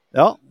i kveld.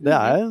 Ja, det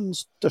er den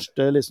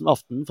største liksom,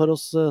 aften for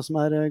oss som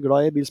er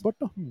glad i bilsport,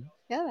 da.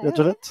 Ja, Rett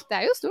og slett. Det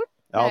er jo stort.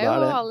 Ja, det er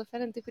jo det. alle får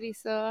hente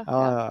pris. Og,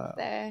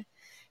 Ja.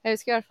 Jeg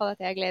husker i hvert fall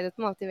at jeg gledet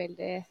meg alltid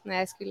veldig når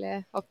jeg skulle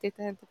opp dit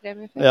og hente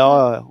premie.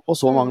 Ja, og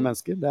så mange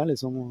mennesker. Det er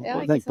liksom, Ja,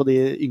 og ikke tenk på de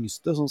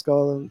yngste som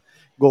skal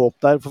gå opp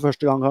der for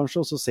første gang kanskje,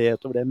 og så se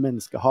utover det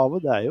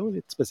menneskehavet. Det er jo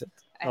litt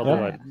spesielt. Ja,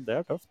 det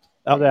er tøft.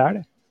 Ja, det er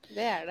det.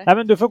 Det er det. Nei,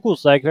 men du får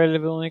kose deg i kveld,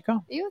 Veronica.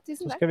 Jo,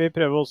 tusen Så takk. skal vi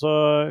prøve også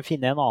å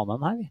finne en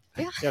annen her, vi.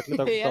 Ja, Hjertelig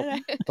takk vi for gjør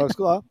praten. det. Takk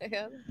skal du ha.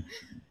 Ja.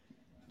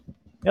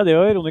 Ja, det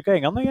var Veronica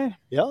Engan, det, Geir.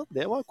 Ja,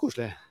 det var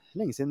koselig.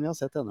 Lenge siden vi har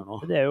sett henne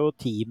nå. Det er jo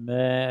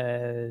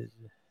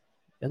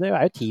ja, det er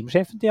jo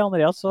teamsjefen til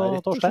Andreas og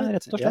Torstein,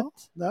 rett og slett.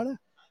 Ja, det er det.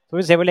 Så får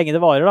vi se hvor lenge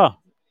det varer, da.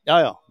 Ja,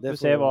 ja. Vi Det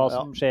får se hva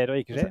som skjer og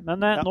ikke skjer. Men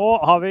nå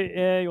har vi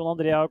Jon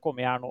André har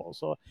kommet her nå,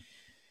 så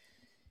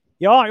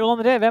ja, Jon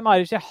André, hvem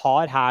er det jeg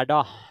har her da?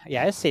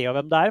 Jeg ser jo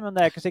hvem det er, men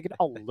det er ikke sikkert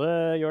alle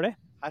gjør det.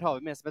 Her har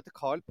vi med en som heter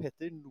Carl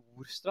Petter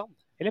Nordstrand.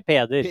 Eller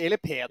Peder. Eller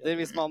Peder,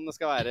 hvis man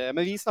skal være.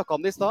 Men vi snakket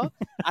om det i stad.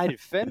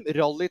 R5,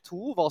 Rally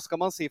 2, hva skal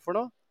man si for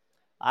noe?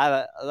 Nei,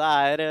 det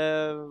er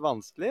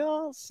vanskelig å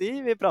si.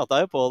 Vi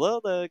pratet jo på det,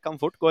 og det kan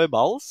fort gå i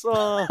ball, så...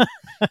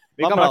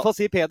 Vi kan i hvert fall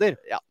si Peder.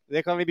 Ja.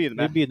 Det kan vi begynne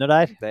med. Vi begynner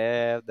der.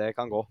 Det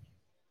kan gå.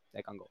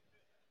 Det kan gå.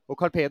 Og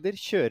Carl Peder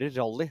kjører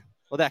rally.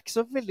 Og det er ikke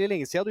så veldig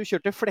lenge siden du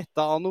kjørte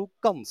fletta av noen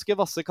ganske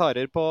vasse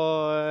karer på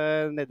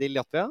nede i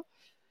Latvia.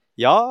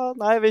 Ja,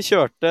 nei, vi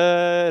kjørte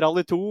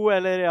Rally 2,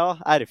 eller ja,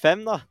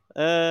 R5 da,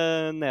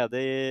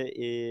 nede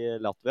i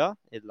Latvia,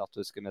 i det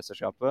latviske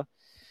mesterskapet.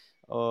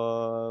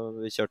 Og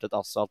vi kjørte et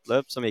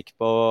asfaltløp som gikk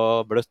på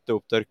bløtt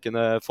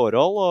opptørkende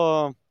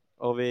forhold,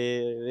 og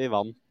vi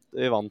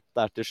vant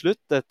der til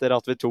slutt, etter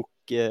at vi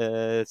tok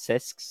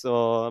Sesks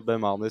og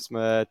Bemanus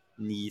med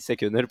 9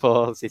 sekunder på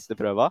siste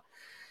prøva.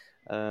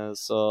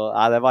 Så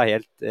nei, det var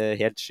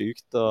helt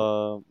sykt,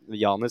 og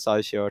Janis har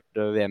jo kjørt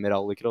VM i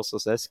rallycross,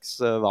 og Sesks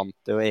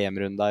vant jo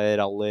EM-runda i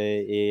rally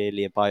i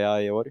Liepaja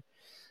i år.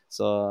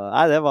 Så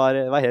nei, det var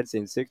helt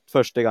sinnssykt.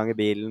 Første gang i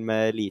bilen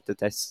med lite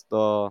test,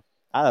 og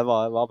nei, det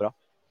var bra.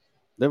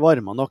 Det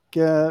varma nok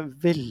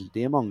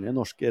veldig mange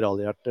norske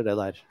rallyhjerter, det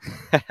der.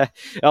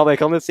 Ja, det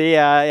kan du si.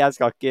 Jeg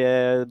skal ikke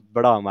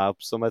bla meg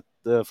opp som et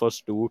for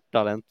stort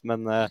talent,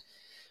 men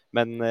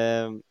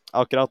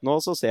akkurat nå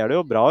så ser det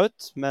jo bra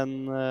ut, men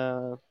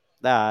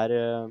det er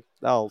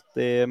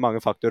alltid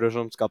mange faktorer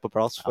som skal på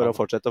plass for å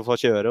fortsette å få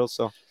kjøre.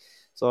 Så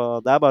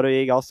det er bare å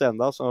gi gass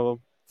enda, så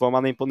får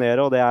man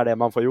imponere, og det er det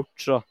man får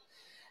gjort. Så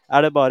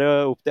er det bare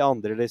opp til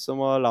andre liksom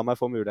å la meg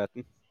få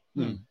muligheten.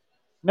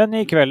 Men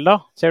i kveld da,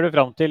 ser du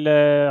frem til,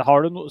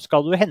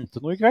 skal du hente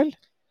noe i kveld?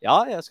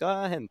 Ja, jeg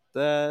skal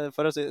hente,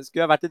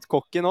 skulle jeg vært litt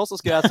cocky nå, så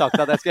skulle jeg sagt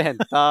at jeg skulle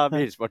hente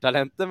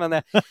bilsporttalentet, men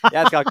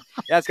jeg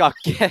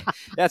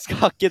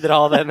skal ikke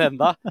dra den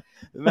enda.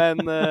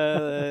 Men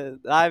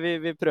nei,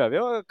 vi prøver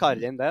jo å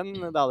karre inn den.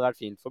 Det hadde vært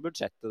fint for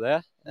budsjettet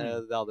det.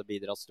 Det hadde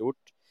bidratt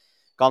stort.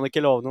 Kan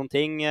ikke love noen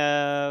ting.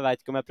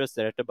 Vet ikke om jeg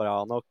presterte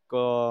bra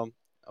nok, og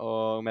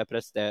om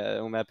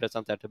jeg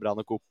presenterte bra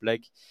nok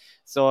opplegg.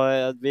 Så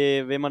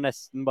vi må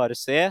nesten bare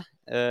se.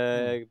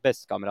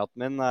 Bestekameraten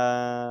min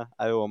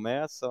er jo også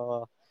med, så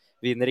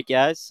vinner ikke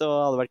jeg, så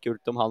hadde det vært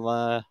kult om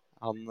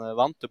han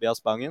vant,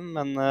 Tobias Bangen,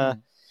 men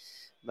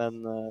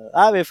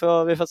nei, vi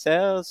får se,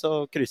 så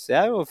krysser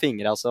jeg jo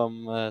fingra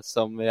som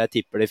jeg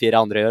tipper de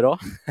 4 andre gjør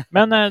også.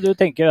 Men du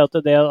tenker at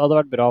det hadde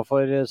vært bra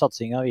for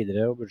satsingen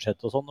videre og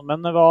budsjett og sånn,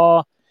 men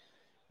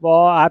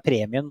hva er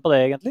premien på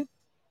det egentlig?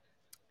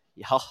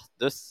 Ja,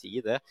 du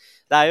sier det.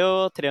 Det er jo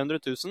 300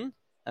 000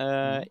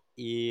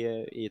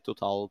 i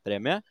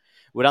totalpremie.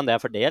 Hvordan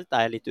det fordelt,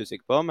 er jeg litt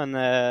usikker på, men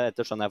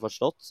etter sånn jeg har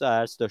forstått, så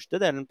største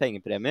delen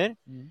pengepremier.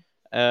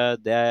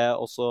 Det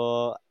også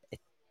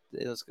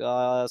jeg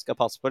skal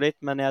passe på litt,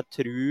 men jeg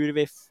tror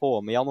vi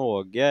får med Jan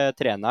Åge,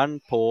 treneren,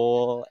 på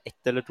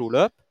 1 eller 2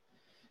 løp,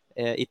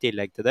 i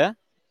tillegg til det.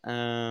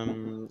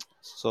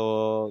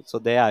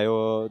 Så det jo,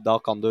 da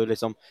kan du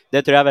liksom,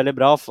 det tror jeg veldig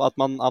bra at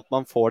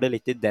man får det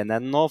litt i den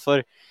enden nå,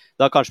 for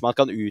da kanskje man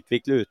kan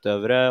utvikle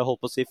utøvere, holdt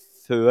på å si,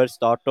 før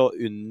start og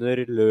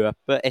under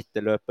løpet,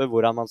 etter løpet,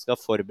 hvordan man skal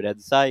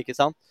forberede seg, ikke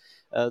sant?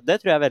 Det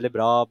tror jeg veldig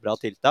bra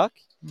tiltak.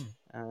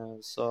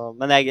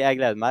 Men jeg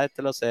gleder meg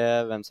til å se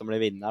hvem som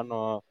blir vinneren,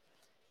 og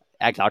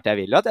klart jeg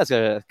vil jo at jeg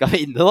skal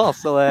vinne da,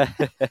 så det...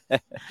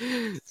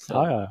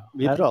 Ja.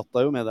 Vi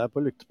pratet jo med deg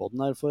på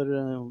Luktepodden her for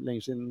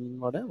lenge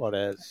siden, var det?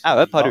 Ja,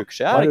 et par uker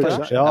siden, ikke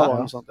det? Ja, det var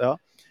noe sånt, ja.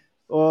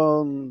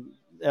 Og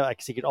jeg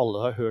ikke sikkert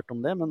alle har hørt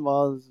om det, men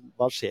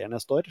hva skjer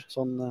neste år?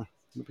 Sånn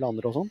med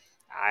planer og sånn?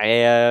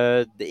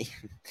 Nei,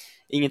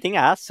 ingenting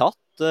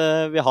satt.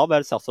 Vi har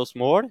bare satt oss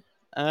mål.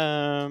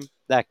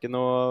 Det ikke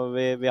noe...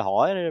 Vi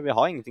har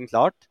ingenting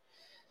klart.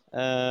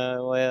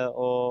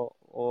 Og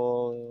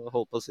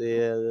holdt på å si,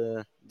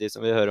 de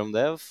som vil høre om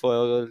det får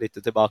jo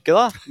lytte tilbake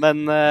da,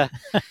 men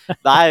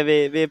nei,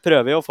 vi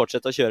prøver jo å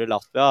fortsette å kjøre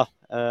Latvia,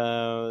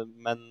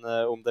 men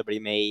om det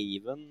blir med i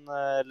Even,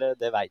 eller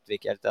det vet vi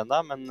ikke helt enda,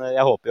 men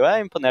jeg håper jo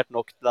jeg imponert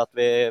nok til at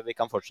vi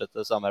kan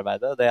fortsette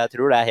samarbeidet. Jeg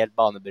tror det helt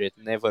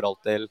banebrytende i forhold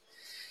til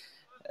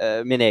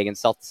min egen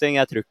satsing.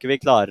 Jeg tror ikke vi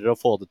klarer å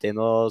få det til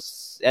noe,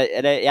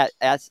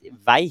 jeg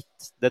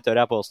vet, det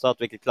tør jeg påstå,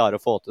 at vi ikke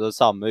klarer å få til det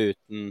samme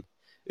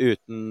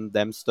uten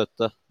dems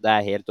støtte. Det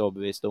jeg helt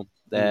overbevist om.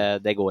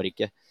 Det går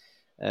ikke.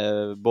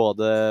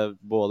 Både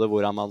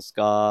hvordan man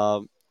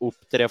skal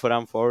opptre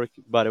foran folk,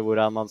 bare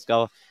hvordan man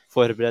skal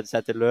forberede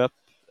seg til løp,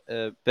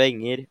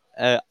 penger,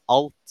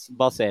 alt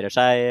baserer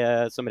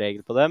seg som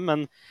regel på dem,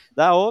 men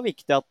det også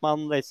viktig at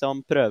man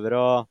liksom prøver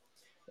å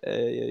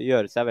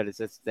gjøre seg veldig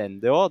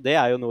selvstendig også. Det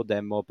jo noe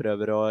dem må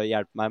prøver å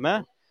hjelpe meg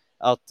med.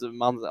 At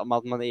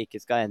man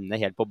ikke skal ende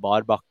helt på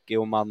bar bakke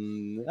om man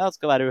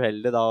skal være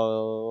uheldig da,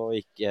 og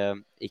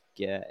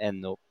ikke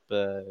ende opp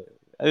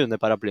under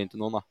paraplyen til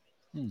noen da.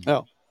 Ja.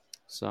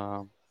 Så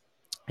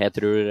jeg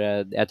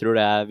tror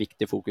det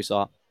viktig fokus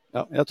å ha.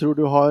 Ja, jeg tror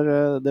du har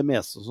det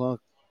meste som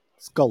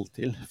skal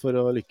til for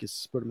å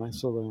lykkes, spør du meg.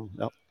 Så det,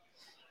 ja.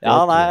 Ja,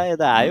 nei,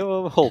 det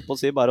jo holdt på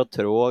å si bare å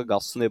trå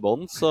gassen i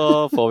bånd,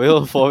 så får vi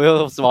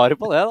jo svaret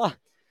på det da.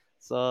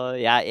 Så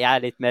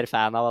jeg litt mer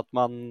fan av at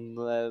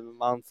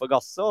man får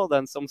gasse, og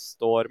den som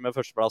står med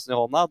førsteplassen i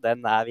hånda,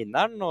 den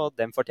vinneren, og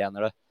den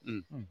fortjener det.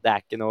 Det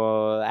ikke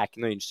noe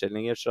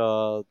unnskyldninger, så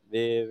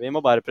vi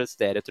må bare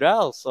prestere, tror jeg,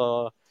 og så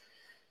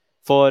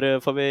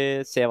får vi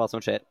se hva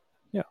som skjer.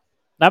 Ja.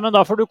 Nei, men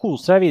da får du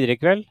kose deg videre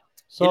i kveld.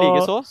 Så I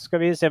like så.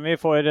 Skal vi se om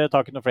vi får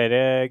tak i noen flere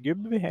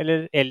gubb,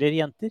 eller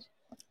jenter.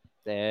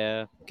 Det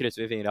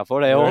krysser vi fingrene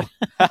for, det også.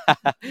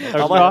 Takk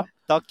skal du ha.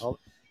 Takk.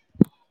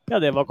 Ja,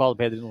 det var Carl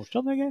Peder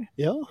Nordstrand, ikke?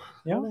 Ja.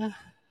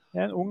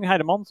 En ung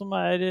herremann som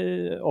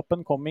up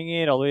and coming i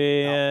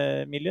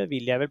rallymiljøet,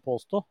 vil jeg vel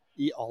påstå.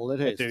 I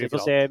aller høyeste grad. Jeg tror vi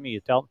får se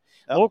mye til han.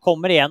 Nå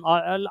kommer en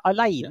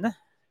alene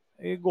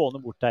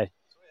gående bort her.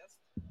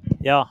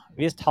 Ja,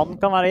 hvis han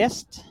kan være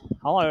gjest.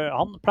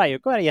 Han pleier jo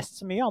ikke å være gjest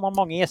så mye, han har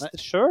mange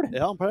gjester selv.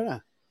 Ja, han pleier det,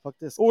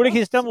 faktisk. Ole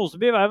Kristian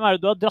Moseby, hvem det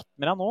du har dratt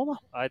med deg nå da?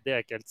 Nei, det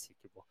jeg ikke helt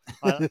sikker på.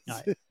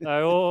 Nei. Det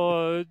jo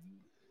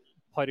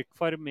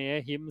Parkfar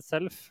med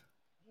himself.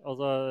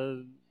 Altså,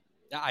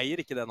 jeg eier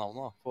ikke det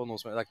navnet da, på noe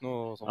som det ikke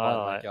noe som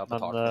jeg har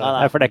betalt.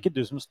 Nei, for det ikke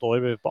du som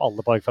står på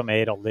alle Parkfar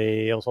med i rally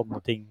og sånne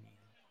ting.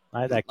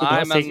 Nei, det ikke du.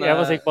 Jeg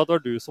var sikker på at det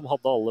var du som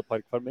hadde alle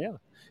Parkfar med.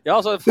 Ja,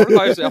 altså, folk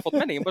jeg har fått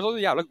meldingen på en sånn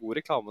jævla god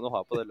reklame du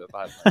har på det løpet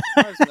her.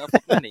 Jeg har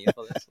fått meldingen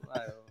på det, så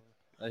det jo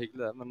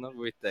hyggelig det. Men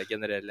hvorvidt det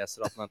genererer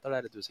leserabonnenter, det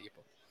jeg litt usikker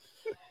på.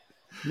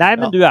 Nei,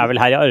 men du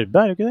vel her i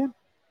arbeid, du ikke det?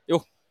 Jo,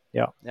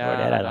 ja, jeg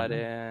her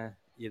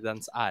i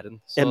dens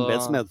æren.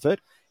 Embeds medfør?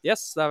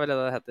 Yes, det vel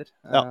det heter.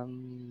 Ja.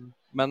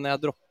 Men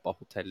jeg droppet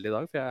hotellet i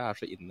dag, for jeg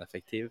så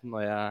ineffektiv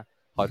når jeg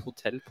har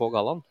hotell på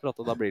gallaen. For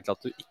da blir det til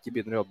at du ikke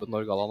begynner å jobbe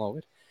når gallaen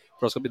over.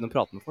 For da skal du begynne å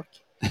prate med folk.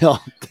 Ja,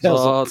 det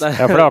sant.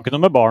 Ja, for det har ikke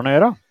noe med barn å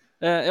gjøre.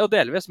 Jo,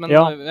 delvis, men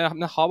ja.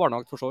 Jeg har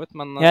barnevakt for så vidt.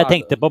 Men jeg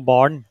tenkte på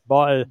baren.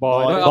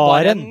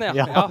 Baren,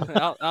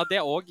 ja, det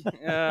også.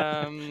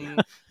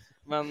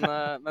 Men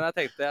jeg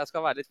tenkte jeg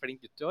skal være litt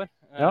flink gutt i år,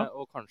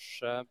 og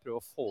kanskje prøve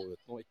å få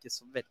ut noe ikke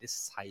så veldig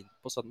sent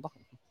på søndag.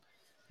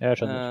 Jeg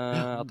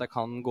skjønner. At jeg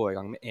kan gå i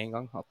gang med en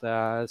gang. At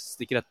jeg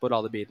stikker rett på å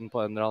lade bilen på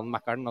en eller annen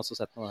Mac-eren, og så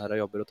setter man her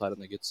og jobber og tar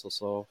en nuggets, og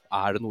så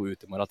det noe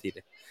ut i morgen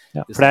tidlig.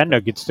 Ja, for det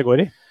nuggets det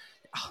går i?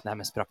 Ja, det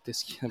mest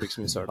praktisk. Det blir ikke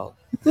så mye søl av det.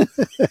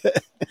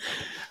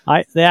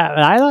 Nei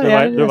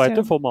da. Du vet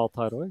du får mat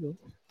her også, ikke?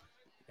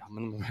 Ja,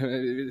 men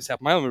se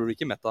på meg, nå blir du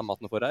ikke mett av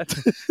maten du får her.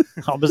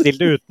 Han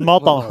bestilte uten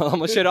mat, da.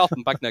 Han må kjøre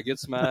 18-pack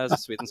nuggets med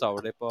sweet and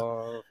sour dip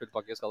og full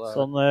pakke.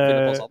 Sånn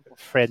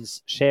friends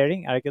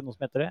sharing, det ikke noe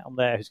som heter det?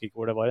 Jeg husker ikke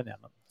hvor det var en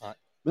igjen.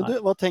 Men du,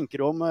 hva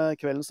tenker du om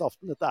kveldens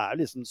aften? Dette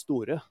liksom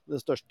det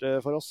største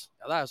for oss.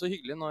 Ja, det jo så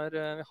hyggelig når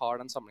vi har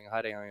den samlingen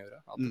her en gang i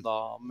året. At da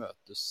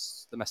møtes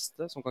det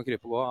meste som kan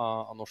krype og gå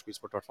av norsk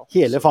bilsport i hvert fall.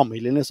 Hele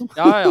familien liksom.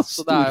 Ja,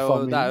 så det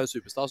jo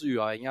superstas.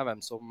 Uavhengig av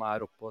hvem som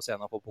oppe på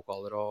scenen på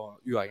pokaler,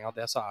 og uavhengig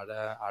av det, så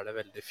det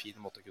veldig fin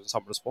måte å kunne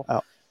samles på. Ja.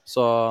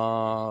 Så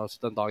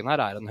den dagen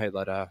her en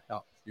høydere,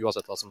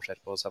 uansett hva som skjer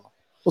på scenen.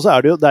 Og så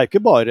det jo ikke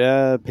bare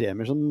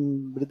premier som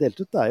blir delt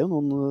ut, det jo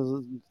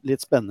noen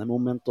litt spennende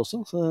moment også,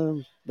 så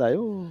det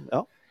jo,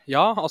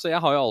 Ja, altså jeg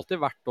har jo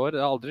alltid hvert år,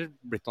 det har aldri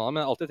blitt noe av det,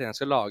 men alltid tenkt jeg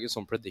skal lage en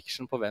sånn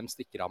prediction på hvem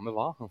stikker av med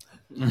hva.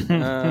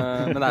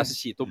 Men det så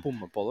kjipt å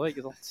bomme på det,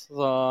 ikke sant?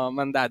 Så,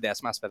 men det det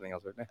som spenninga,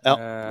 selvfølgelig. Ja,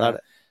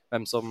 det.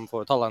 Hvem som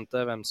får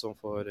talentet, hvem som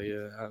får...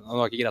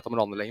 Nå ikke Greta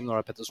Morande lenger, men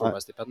nå det Petter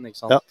Solberg-stipend,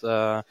 ikke sant?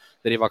 Ja.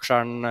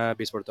 Drivaksjeren,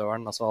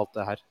 bilsportøveren, altså alt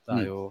det her.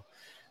 Det jo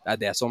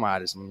det som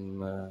liksom...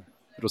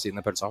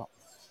 rosinen i pølsa.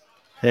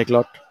 Helt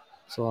klart.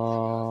 Så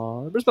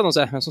det blir spennende å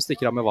se hvem som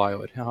stikker av med hva i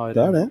år. Jeg har,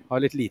 det.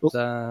 Har litt lite...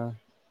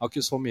 Jeg har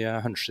ikke så mye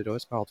huncher i år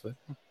som jeg har hatt før.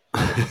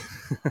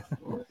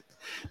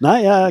 Nei,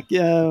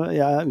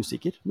 jeg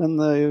usikker, men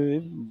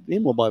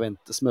vi må bare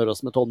vente, smøre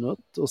oss med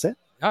tålmodighet og se.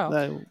 Ja.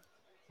 Det jo...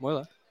 Må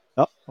jo det.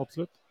 Ja.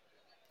 Absolutt.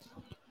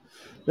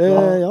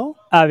 Ja.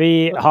 Har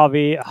vi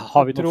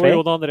noe tror flere?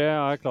 Jon André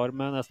klar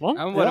med nestemann.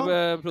 Jeg må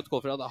bare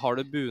protokoll for deg. Har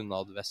du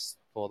bunadvest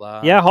på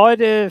deg? Jeg har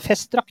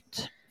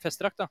festdrakt.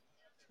 Festdrakt,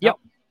 ja.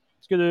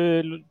 Skulle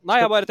du... Nei,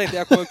 jeg bare tenkte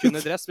jeg kunne kun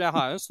dress, men jeg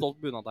har jo en stolt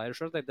bunadeier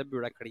selv. Tenkte jeg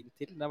burde klint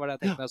til. Det var det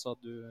jeg tenkte når jeg så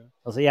at du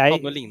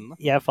hadde noe lignende.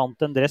 Jeg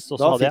fant en dress, og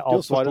så hadde jeg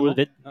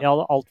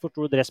alt for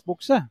stor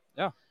dressbukse.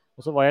 Ja.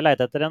 Og så var jeg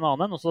leit etter en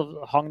annen, og så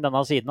hang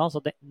denne siden av.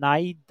 Så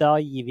nei, da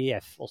gir vi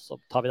F, og så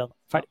tar vi den.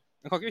 Ferdig.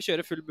 Men kan ikke vi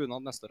kjøre full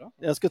bunad neste år da?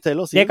 Jeg skulle til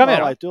å si det kan vi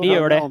gjøre. Vi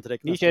gjør det.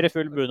 Vi kjører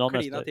full bunad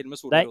neste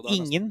år. Det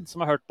ingen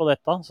som har hørt på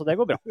dette, så det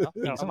går bra.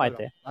 Ingen som vet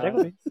det. Det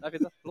går fint. Det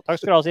fint, det.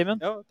 Takk skal du ha,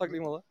 Simen. Ja, takk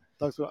like måte.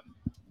 Takk skal du ha.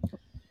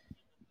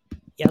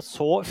 Jeg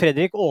så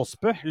Fredrik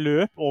Aasbø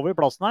løp over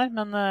plassen her,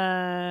 men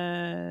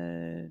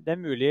det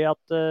mulig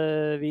at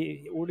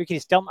Ole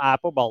Kristian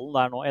på ballen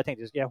der nå. Jeg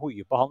tenkte jeg skulle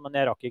hoie på han, men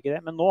jeg rakk ikke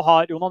det. Men nå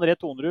har Jon André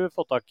Tonrud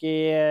fått tak i,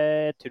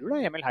 jeg tror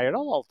det Emil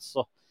Heierdal,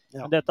 altså.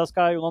 Ja. Men dette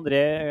skal Jon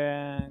André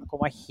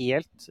komme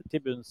helt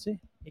til bunns i.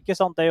 Ikke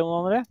sant det, Jon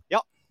André?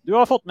 Ja. Du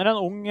har fått med en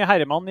ung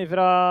herremann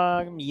fra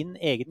min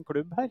egen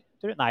klubb her.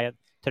 Nei,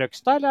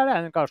 Trøgstad, eller det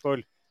en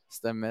Karskål?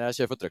 Stemmer, jeg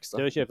kjører for Trøgstad.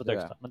 Du kjører for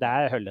Trøgstad, men det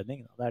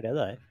høllending. Det det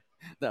der.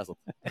 Det sant.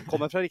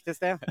 Kommer fra riktig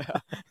sted.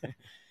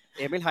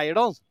 Emil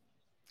Heierdal.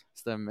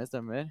 Stemmer.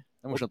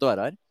 Det morsomt å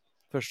være her,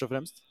 først og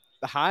fremst.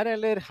 Det her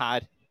eller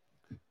her?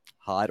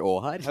 Her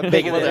og her.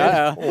 Begge deler.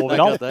 Ja.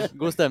 Overalt.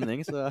 God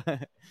stemning, så...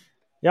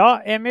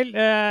 Ja, Emil,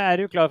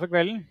 du klar for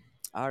kvelden?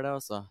 Det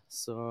altså.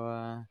 Så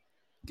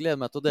gleder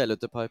meg til å dele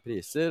ut et par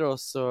priser, og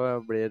så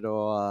blir det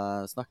å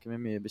snakke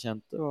med mye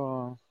bekjente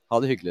og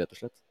ha det hyggelig, rett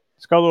og slett.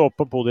 Skal du opp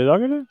på podiet i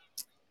dag, eller?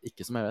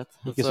 Ikke som jeg vet.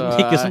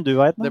 Ikke som du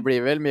vet, det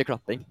blir vel mye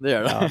klapping, det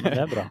gjør det. Ja, men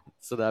det bra.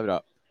 Så det bra.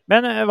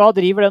 Men hva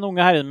driver den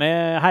unge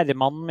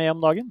herremannen med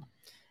om dagen?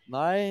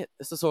 Nei,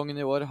 sesongen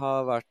i år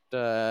har vært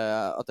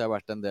at jeg har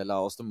vært en del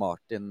av Aston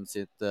Martin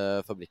sitt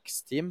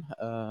fabrikksteam.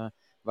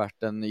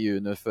 Vært en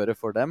juniorfører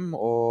for dem,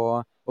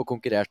 og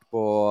konkurrert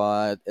på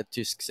et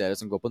tysk serie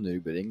som går på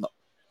Nürburgring, da.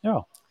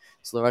 Ja.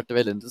 Så det har vært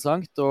veldig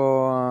interessant,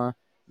 og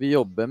vi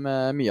jobber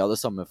med mye av det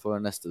samme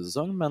for neste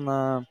sesong, men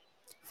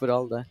for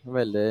all det,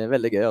 veldig,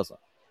 veldig gøy, altså.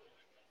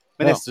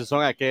 Men neste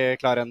sesong ikke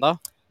klar enda?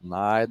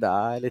 Nei, det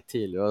litt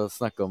tidlig å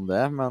snakke om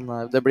det, men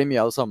det blir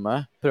mye av det samme.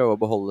 Prøve å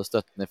beholde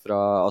støtten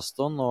fra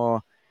Aston,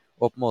 og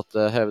på en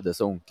måte hevde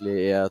seg ordentlig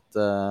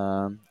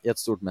i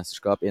et stort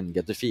mesterskap innen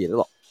GT4,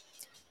 da.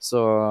 Så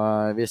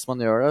hvis man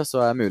gjør det,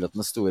 så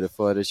mulighetene store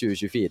for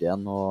 2024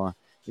 igjen,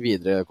 og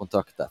videre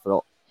kontakt derfra.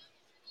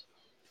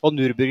 Og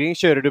Nürburgring,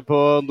 kjører du på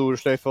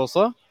Nordsløyfe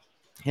også?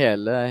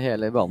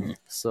 Hele banen,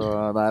 så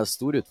det en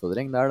stor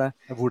utfordring, det det.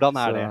 Hvordan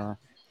det?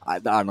 Nei,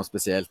 det noe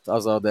spesielt.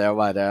 Altså, det å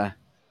være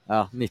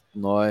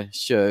 19 år,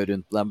 kjøre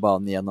rundt på den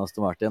banen igjen,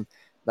 Aston Martin,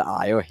 det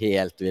jo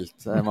helt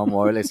vilt. Man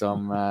må jo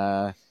liksom...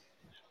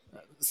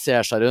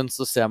 ser seg rundt,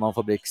 så ser man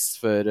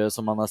fabrikksfører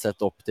som man har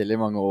sett opp til i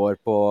mange år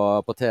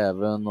på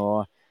TV-en,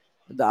 og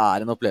det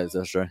en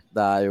opplevelse selv.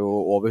 Det jo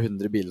over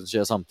 100 biler som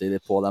kjører samtidig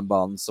på den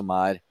banen som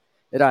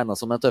regnet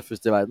som den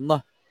tøffeste i verden, da.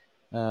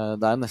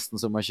 Det nesten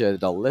som å kjøre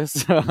rally,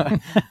 så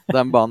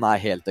den banen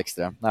helt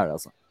ekstrem. Det det,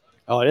 altså.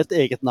 Jeg har et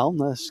eget navn,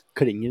 det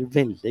klinger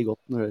veldig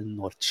godt når det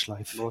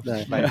Nordschleife.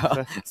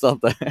 Ja,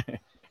 sant det.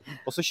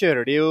 Og så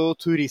kjører de jo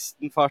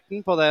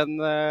turistenfarten på den,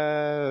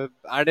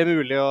 det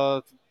mulig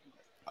å...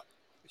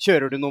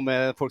 Kjører du noe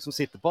med folk som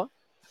sitter på?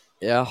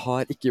 Jeg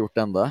har ikke gjort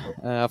det enda.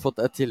 Jeg har fått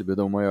et tilbud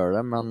om å gjøre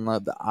det, men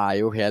det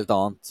jo helt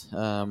annet.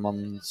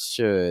 Man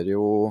kjører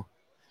jo...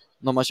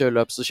 Når man kjører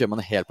løp, så kjører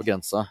man helt på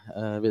grensa.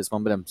 Hvis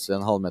man bremser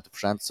en halv meter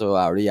for sent, så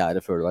du i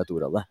gjerdet før du vet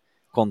ordet av det.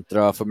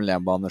 Kontra Formel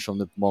 1-baner som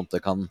du på en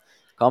måte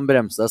kan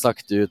bremse deg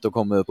sakte ut og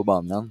komme ut på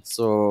banen igjen.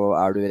 Så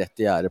du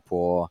rett i gjerdet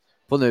på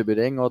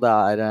Nürburgring, og det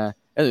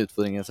en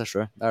utfordring i seg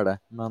selv. Det det.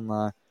 Men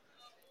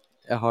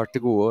jeg har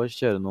til gode å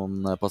kjøre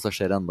noen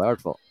passasjerer enda i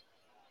hvert fall.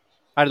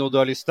 Er det noe du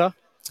har lyst til?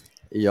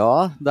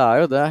 Ja, det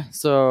jo det.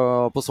 Så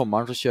på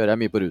sommeren så kjører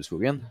jeg mye på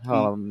Rudskogen.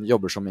 Jeg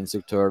jobber som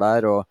instruktør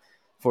der, og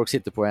folk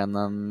sitter på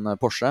en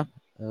Porsche.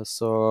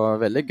 Så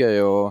veldig gøy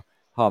å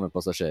ha med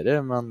passasjerer,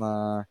 men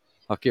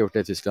har ikke gjort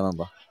det i Tyskland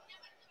enda.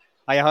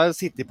 Nei, jeg har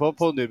sittet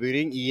på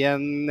Nürburgring i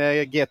en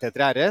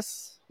GT3 RS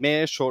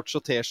med shorts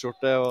og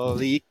t-skjorte, og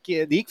det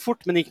gikk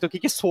fort, men det gikk nok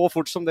ikke så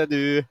fort som det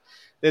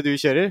du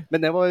kjører.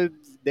 Men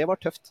det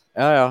var tøft.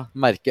 Ja.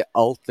 Merker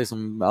alt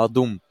liksom, av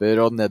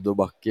dumper og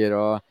nedoverbakker.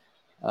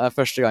 Og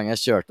første gang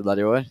jeg kjørte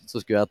der i år,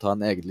 så skulle jeg ta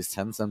en egen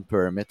lisens, en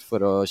permit,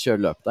 for å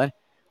kjøre løp der.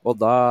 Og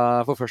da,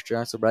 for første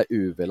gang, så ble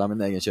jeg uvel av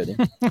min egen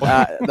kjøring.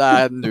 Det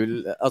null,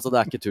 altså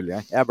det ikke tull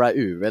engang. Jeg ble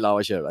uvel av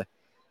å kjøre der.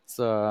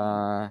 Så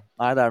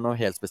nei, det noe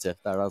helt spesielt,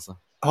 det det altså.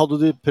 Hadde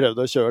du prøvd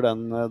å kjøre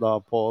den da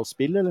på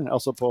spill, eller?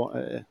 Altså på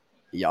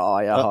Ja,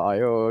 jeg har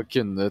jo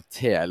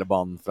kunnet hele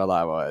banen fra da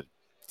jeg var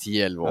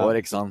 10-11 år,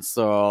 ikke sant?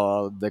 Så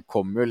det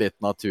kommer jo litt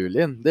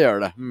naturlig inn, det gjør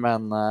det.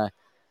 Men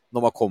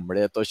når man kommer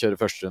dit og kjører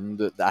første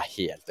runden, det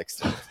helt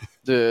ekstremt.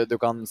 Du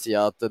kan si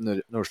at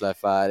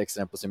Nordschleife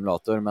ekstremt på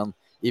simulator, men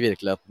i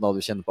virkeligheten da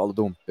du kjenner på alle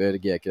dumper,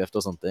 G-kreft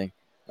og sånne ting,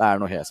 det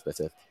noe helt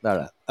spesielt, det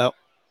det. Ja.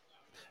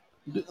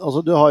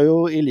 Du har jo,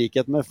 i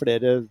likhet med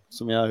flere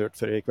som jeg har hørt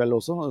før i kveld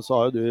også, så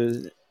har jo du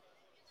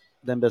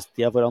den beste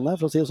tida foran deg,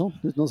 for å si det sånn.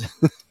 Uten å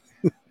si.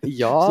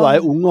 Ja. Så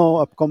du ung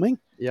og upcoming?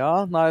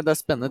 Ja, nei, det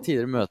spennende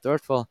tider i møte i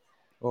hvert fall.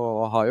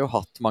 Og har jo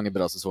hatt mange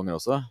bra sesonger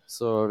også.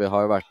 Så vi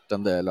har jo vært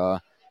en del av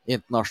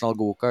internasjonal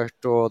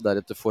go-kart, og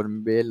deretter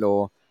formbil,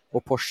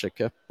 og Porsche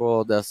Cup,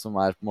 og det som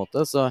på en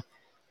måte. Så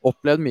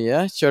opplevd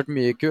mye, kjørt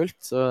mye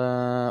kult,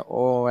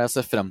 og jeg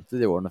ser frem til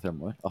de årene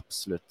fremover,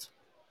 absolutt.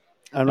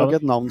 Det nok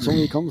et navn som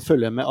vi kan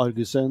følge med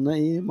argusøyne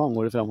i mange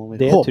år fremover.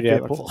 Det tror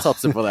jeg på.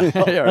 Satser på det.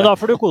 Men da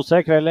får du kose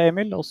deg i kveld,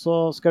 Emil, og så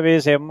skal vi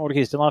se om Ole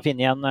Kristian har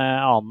funnet en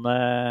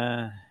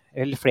annen,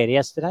 eller flere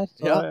gjester her.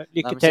 Så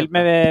lykke til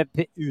med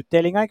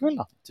utdelinga i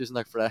kveld da.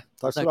 Tusen takk for det.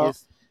 Takk skal du ha.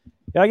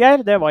 Ja,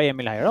 Geir, det var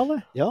Emil Heierdal, det.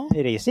 Ja.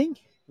 Racing.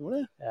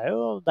 Det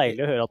jo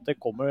deilig å høre at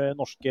det kommer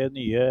norske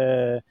nye.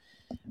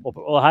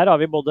 Og her har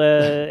vi både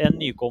en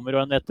nykommer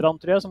og en veteran,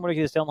 tror jeg, som Ole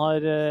Kristian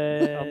har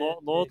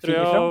nå tror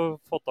jeg har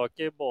fått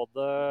tak i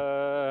både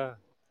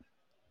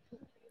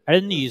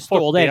det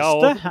nyeste og det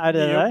eldste?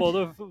 Det der?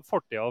 Både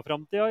fortida og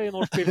framtida i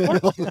norsk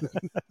bilsport.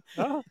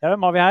 Ja,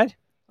 hvem har vi her?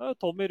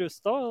 Tommy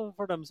Rustad.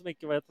 For dem som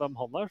ikke vet hvem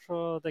han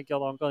så tenker jeg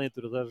at han kan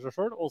introdusere seg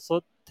selv. Og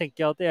så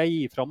tenker jeg at jeg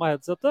gir fra meg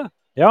headsetet.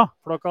 Ja.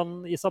 For da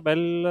kan Isabel,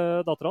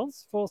 datteren hans,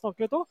 få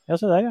snakke litt også. Ja,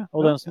 se der, ja.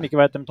 Og den som ikke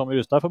vet hvem Tommy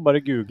Rustad får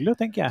bare google,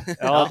 tenker jeg.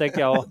 Ja, det tenker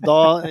jeg også.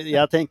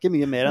 Jeg tenker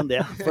mye mer enn det.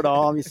 For da,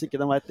 hvis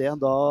ikke de vet det,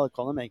 da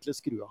kan de egentlig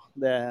skru av.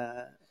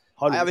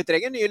 Ja, vi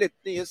trenger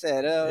nye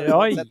seere,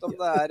 uansett om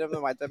de vet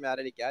hvem jeg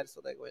eller ikke så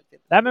det går helt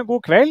fint. Nei, men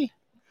god kveld.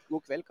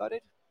 God kveld,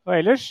 karer. Og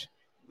ellers?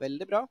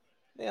 Veldig bra.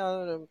 Vi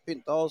har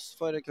pyntet oss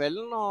for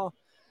kvelden, og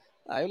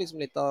det jo liksom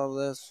litt av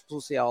det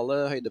sosiale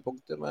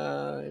høydepunktet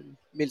med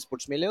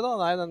bilsportsmiljøet da.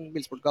 Det den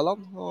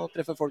bilsportgallaen, å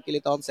treffe folk i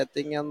litt annen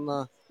setting enn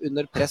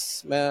under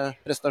press med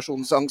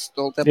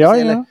prestasjonsangst,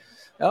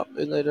 ja,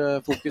 under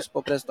fokus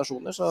på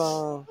prestasjoner, så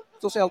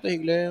sosialt og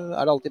hyggelig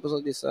det alltid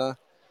på disse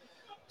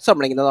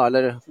samlingene da,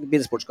 eller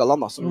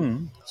bilsportsgallaen da,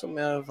 som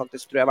jeg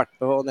faktisk tror jeg har vært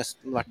på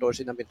nesten hvert år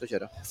siden jeg begynte å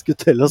kjøre. Jeg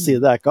skulle til å si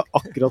det ikke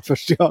akkurat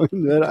første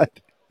gangen du her.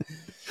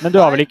 Men du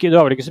har vel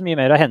ikke så mye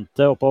mer å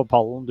hente oppå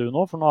pallen du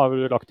nå, for nå har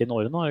du lagt inn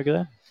årene, har du ikke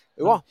det?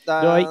 Jo,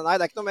 nei,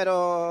 det ikke noe mer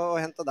å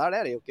hente der,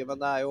 det det jo ikke, men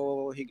det jo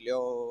hyggelig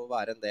å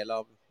være en del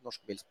av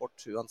norsk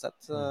bilsport uansett.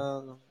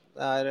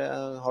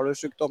 Har du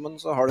sykdommen,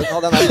 så har du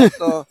den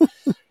og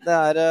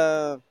det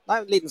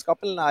nei,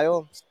 lidenskapen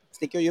jo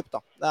stikker jo dypt da.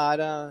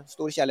 Det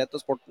stor kjærlighet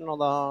til sporten, og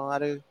da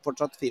det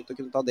fortsatt fint å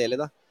kunne ta del i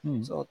det.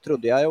 Så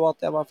trodde jeg jo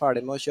at jeg var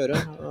ferdig med å kjøre,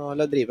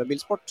 eller drive med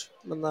bilsport.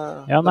 Men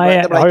ja, nei,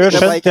 jeg har jo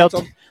skjønt at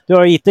du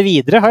har gitt det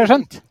videre, har jeg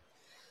skjønt.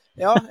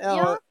 Ja,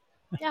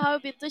 jeg har jo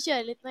begynt å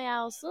kjøre litt når jeg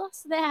også,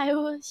 så det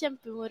jo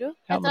kjempemoro.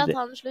 Etter at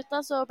han slutta,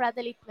 så ble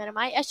det litt mer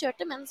av meg. Jeg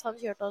kjørte mens han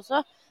kjørte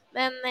også,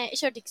 men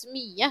jeg kjørte ikke så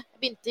mye. Jeg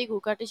begynte i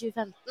go-kart i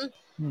 2015,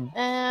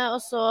 og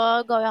så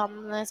ga jo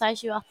han seg i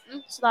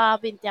 2018, så da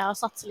begynte jeg å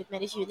satse litt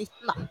mer i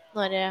 2019 da,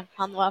 når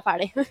han var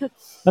ferdig.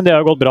 Men det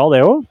har gått bra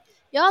det også?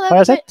 Ja, det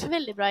har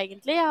veldig bra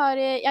egentlig.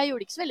 Jeg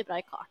gjorde ikke så veldig bra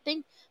i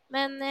karting,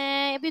 men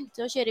jeg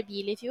begynte å kjøre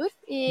bil i fjor,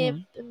 i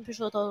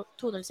Peugeot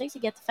 206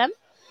 i GT5.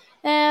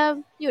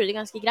 Gjorde det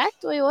ganske greit,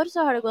 og i år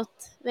så har det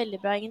gått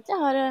veldig bra egentlig.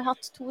 Jeg har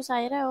hatt 2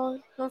 seire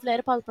og noen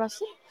flere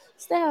pallplasser,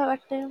 så det har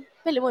vært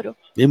veldig moro.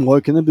 Vi må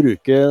jo kunne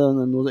bruke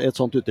et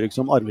sånt uttrykk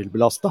som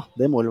arvelbelasta.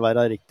 Det må jo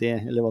være riktig,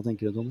 eller hva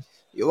tenker du, Tommy?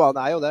 Jo,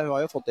 det jo det. Hun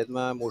har jo fått inn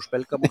med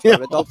morsbelka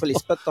bokstavelig talt, for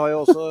Lisbeth har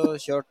jo også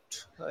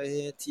kjørt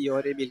i 10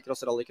 år i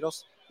bilcross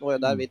rallycross. Nå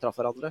der vi traff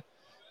hverandre.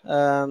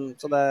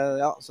 Så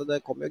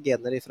det kommer jo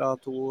gener fra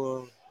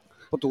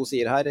på 2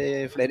 sider her,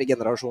 i flere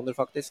generasjoner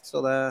faktisk,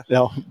 så det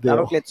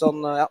nok litt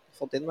sånn,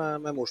 fått inn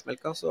med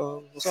morsmelka,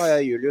 og så har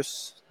jeg Julius,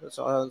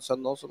 en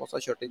sønn nå, som også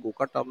har kjørt i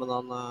go-kart da, men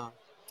han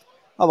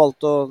har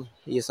valgt å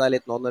gi seg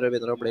litt nå når det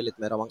begynner å bli litt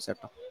mer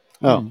avansert da.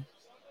 Ja.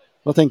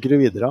 Hva tenker du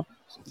videre?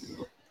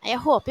 Jeg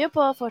håper jo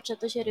på å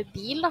fortsette å kjøre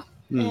bil da,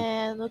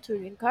 noe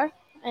touring car,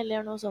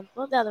 eller noe sånt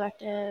noe. Det hadde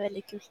vært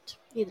veldig kult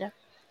videre.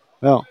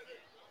 Ja.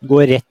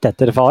 Går rett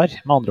etter far,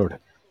 med andre ord.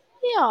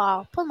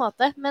 Ja, på en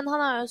måte. Men han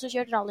har jo også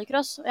kjørt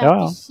rallycross, og jeg har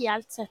ikke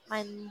helt sett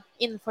meg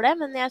innenfor det,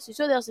 men jeg synes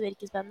jo det også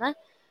virker spennende.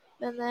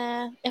 Men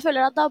jeg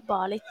føler det har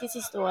dabbet litt de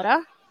siste årene,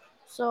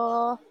 så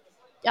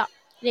ja,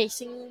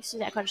 racing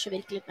synes jeg kanskje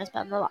virker litt mer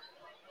spennende da.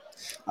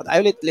 Ja, det er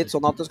jo litt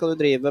sånn at skal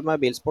du drive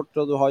med bilsport,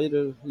 og du har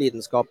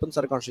lidenskapen,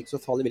 så er det kanskje ikke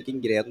så farlig hvilken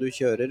gren du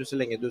kjører, så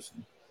lenge du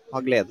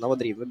har gleden av å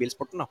drive med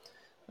bilsporten da.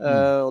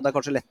 Og det er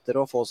kanskje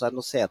lettere å få seg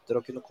noen seter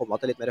og kunne komme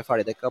til litt mer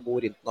ferdigdekket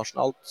bord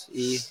internasjonalt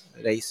i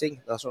racing.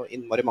 Det er så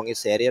innmari mange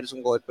serier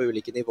som går på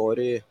ulike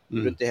nivåer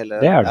rundt i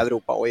hele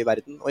Europa og i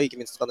verden, og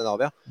ikke minst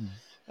Skandinavia.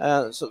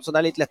 Så det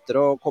er litt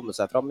lettere å komme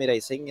seg fram i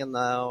racing enn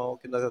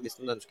å kunne, hvis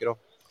man ønsker å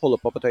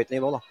holde på et høyt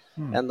nivå da,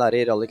 enn det er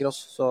i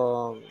rallycross. Så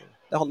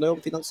det handler jo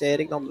om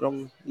finansiering, det handler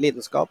om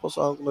lidenskap, og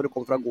så når du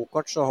kommer fra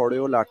go-kart så har du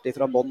jo lært deg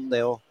fra bånd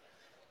det å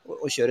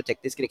kjøre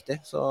teknisk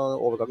riktig. Så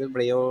overgangen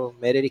blir jo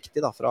mer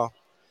riktig da, fra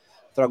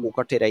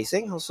go-kart til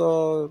racing, og så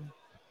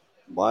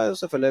må jeg jo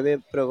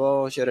selvfølgelig prøve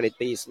å kjøre litt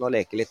på isen og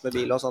leke litt med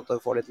bil, sånn at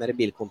du får litt mer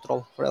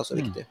bilkontroll, for det er også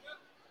viktig.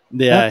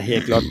 Det er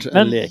helt klart,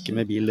 å leke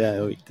med bil, det er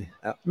jo viktig.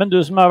 Ja. Men du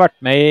som har vært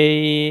med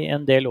i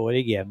en del år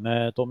i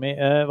gamet, Tommy,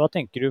 hva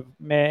tenker du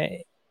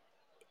med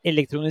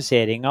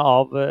elektroniseringen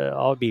av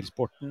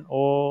bilsporten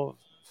og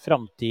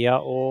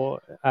fremtiden,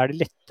 og er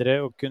det lettere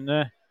å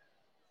kunne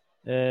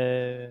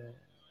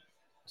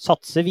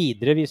satse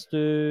videre hvis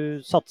du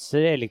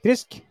satser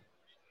elektrisk?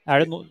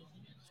 Er det noe?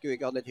 Skulle vi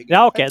ikke ha det litt hyggelig?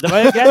 Ja, ok, det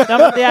var greit. Ja,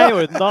 men det er i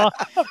orden da.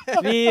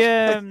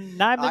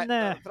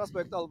 Nei, fra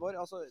spøk til alvor,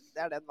 altså,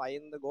 det er den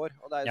veien det går.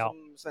 Og det er som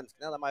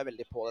svenskene, de er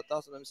veldig på dette.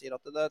 Så de sier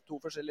at det er to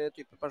forskjellige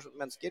typer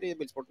mennesker i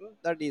bilsporten.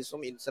 Det er de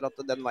som innser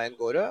at den veien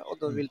går, og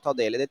de vil ta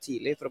del i det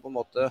tidlig for å på en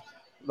måte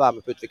være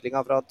med på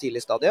utviklingen fra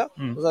tidlig stadie.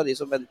 Og så er det de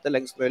som venter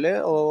lengst mulig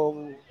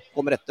og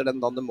kommer etter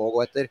den dagen de må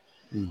gå etter.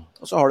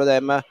 Og så har du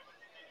det med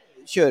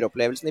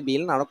kjøreopplevelsen i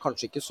bilen er nok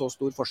kanskje ikke så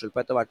stor forskjell på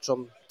etter hvert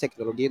som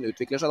teknologien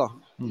utvikler seg da.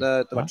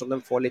 Etter hvert som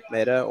den får litt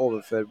mer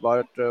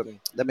overførbart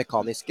det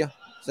mekaniske,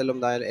 selv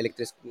om det er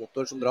elektrisk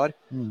motor som drar.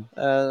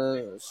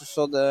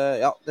 Så det,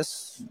 ja,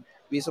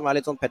 vi som er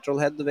litt sånn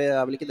petrolhead, det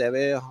er vel ikke det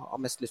vi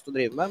har mest lyst til å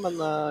drive med,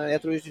 men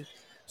jeg tror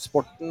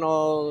sporten,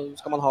 og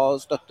skal man ha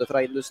støtte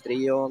fra industri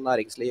og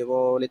næringsliv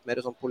og litt mer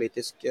sånn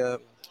politisk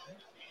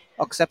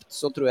aksept,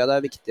 så tror jeg det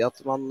er viktig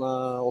at man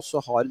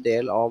også har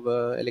del av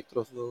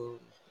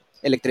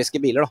elektriske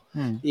biler da,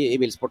 i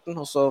bilsporten,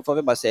 og så får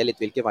vi bare se litt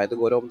hvilken vei det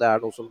går, om det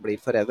er noe som blir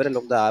forever, eller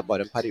om det er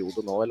bare en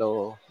periode nå, eller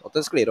at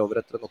det sklir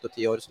over etter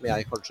 8-10 år, som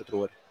jeg kanskje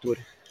tror.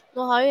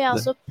 Nå har jo jeg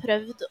også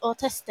prøvd å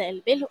teste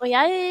elbil, og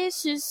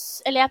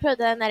jeg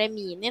prøvde den der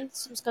Minien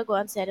som skal gå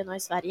en serie nå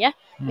i Sverige,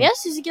 og jeg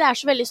synes ikke det er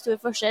så veldig stor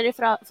forskjell i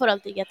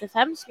forhold til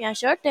GT5 som jeg har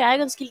kjørt. Det er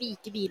ganske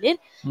like biler.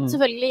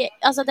 Selvfølgelig,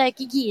 altså det er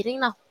ikke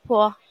giring da, på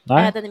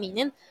denne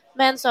Minien,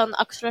 men sånn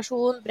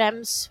akselerasjon,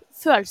 brems,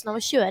 følelsen av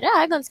å kjøre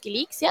er ganske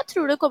lik, så jeg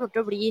tror det kommer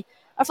til å bli, i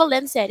hvert fall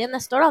den serien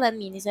neste år da, den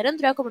miniserien,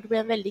 tror jeg kommer til å bli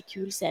en veldig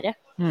kul serie.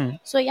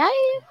 Så jeg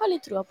har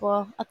litt troa på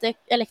at det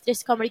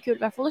elektrisk kan bli kult,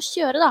 i hvert fall å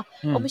kjøre da.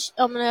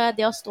 Om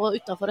det å stå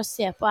utenfor og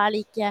se på er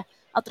like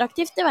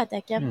attraktivt, det vet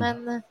jeg ikke,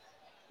 men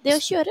det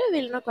å kjøre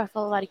vil nok i hvert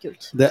fall være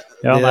kult. Det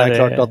er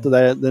klart at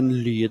det er den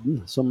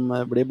lyden som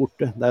blir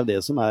borte, det er jo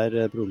det som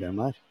er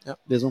problemet her,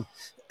 liksom.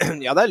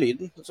 Ja, det er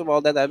lyden,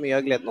 det er mye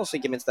av gleden også,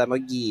 ikke minst det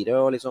med å gire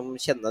og liksom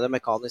kjenne det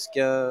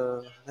mekaniske,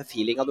 den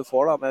feelingen du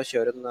får da, med å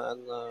kjøre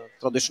en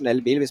tradisjonell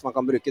bil, hvis man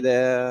kan bruke det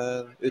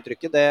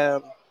uttrykket.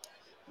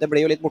 Det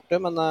blir jo litt borte,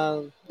 men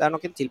det er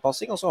nok en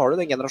tilpassing, og så har du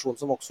den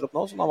generasjonen som vokser opp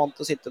nå, som er vant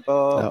til å sitte på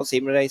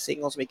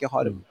simracing, og som ikke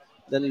har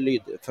den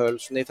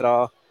lydfølelsen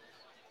fra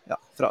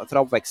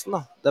oppveksten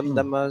da. De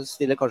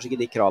stiller kanskje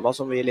ikke de kravene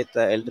som vi litt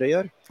eldre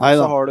gjør.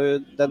 Så har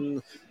du den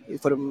i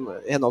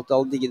henhold til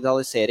all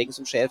digitalisering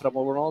som skjer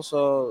fremover nå,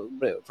 så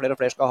flere og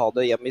flere skal ha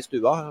det hjemme i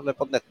stua, eller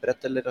på et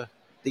nettbrett, eller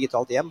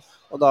digitalt hjem.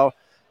 Og da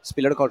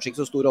spiller det kanskje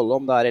ikke så stor rolle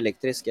om det er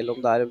elektrisk, eller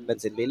om det er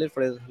bensinbiler,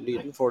 for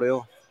lyden får du jo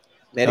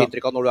mer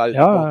inntrykk av når du er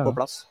ute på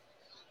plass.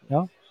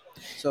 Ja.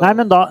 Nei,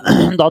 men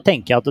da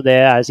tenker jeg at det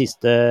er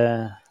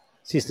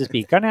siste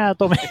spikeren,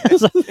 Tommy.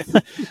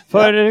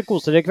 For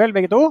koser dere i kveld,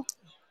 begge to?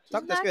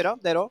 Takk, det skal vi gjøre.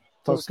 Dere også.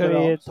 Da skal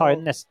vi ta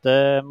inn neste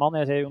mann.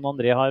 Jeg ser Jon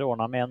André har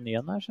ordnet med en ny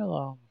en her, så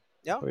da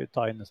skal vi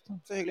ta inn neste.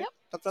 Så hyggelig.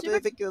 Takk for at vi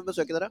fikk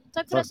besøke dere.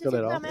 Takk for at vi fikk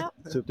være med.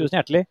 Tusen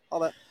hjertelig. Ha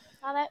det.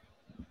 Ha det.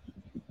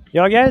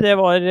 Ja, Geir, det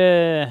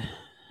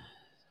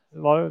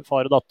var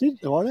far og datter.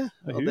 Det var det.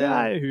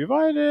 Hun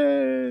var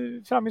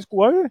fremme i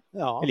skoa, hun.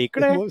 Jeg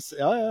liker det.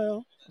 Ja.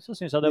 Så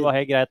synes jeg det var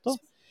helt greit da.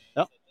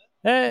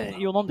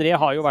 Jon André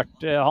har jo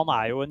vært, han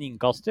er jo en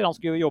innkaster. Han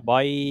skulle jo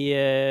jobbe i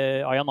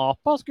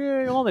Ayanapa,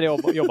 skulle Jon André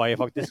jobbe i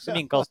faktisk som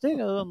innkaster.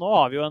 Nå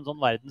har vi jo en sånn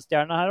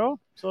verdensstjerne her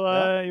også. Så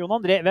Jon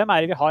André, hvem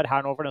er det vi har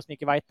her nå for den som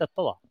ikke vet dette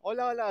da?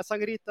 Hola,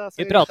 Sangrita.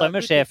 Vi pratet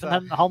med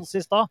sjefen hans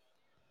i sted.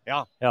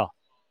 Ja.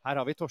 Her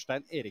har vi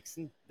Torstein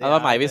Eriksen. Det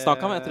var meg vi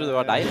snakket med, jeg trodde det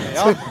var deg.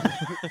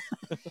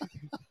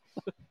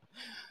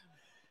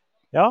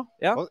 Ja.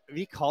 Og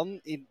vi kan,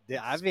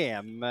 det er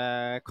VM,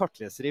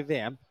 kartleser i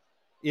VM.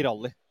 i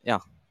rally. Ja.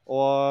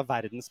 Og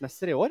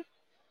verdensmester i år.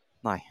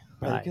 Nei.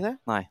 Er du ikke det?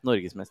 Nei,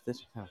 norgesmester.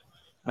 Ja.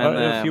 Det var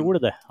i fjor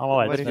det. Han var Det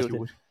var i verdensmester.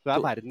 fjor. Du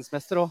er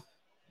verdensmester også.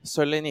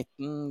 Sølv i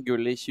 19,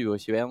 gull i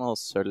 2021 og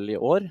sølv i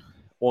år.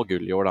 Og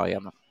gull i år da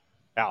igjen.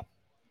 Ja.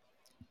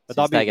 Men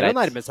da begynner det å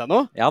nærme seg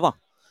noe. Ja da.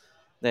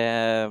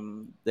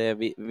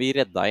 Vi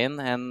redda inn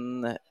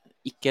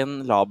ikke en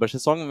laber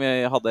sesong. Vi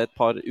hadde et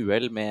par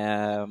uhell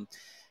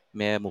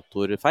med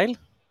motorfeil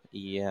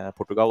i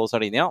Portugal og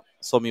Sardinia,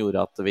 som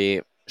gjorde at vi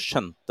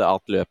skjønte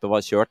at løpet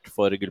var kjørt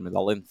for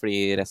gullmedaljen,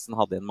 fordi resten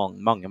hadde en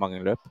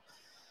mange løp.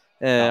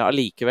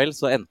 Allikevel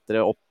så endte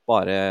det opp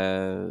bare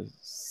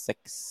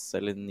 6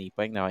 eller 9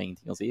 poeng. Det har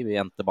ingenting å si. Vi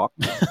endte bak.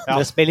 Ja.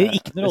 Det spiller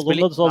ikke noen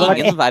rolle. Det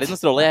spiller ingen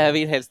verdens rolle. Jeg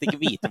vil helst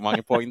ikke vite hvor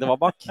mange poeng det var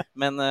bak.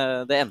 Men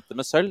det endte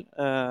med sølv.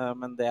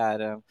 Men det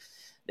er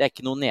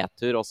ikke noe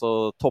nedtur, og så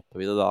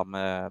topper vi det da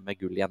med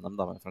gull i NM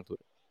da, med Frank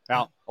Tore.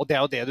 Ja, og det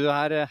er jo det du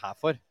er her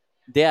for.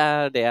 Det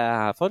er det jeg er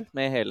her for,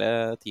 med hele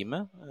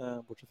teamet,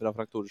 bortsett fra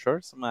Frank Tore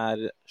selv, som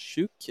er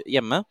syk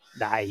hjemme.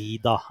 Nei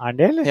da, er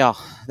det eller? Ja,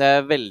 det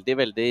er veldig,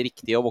 veldig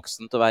riktig og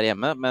voksent å være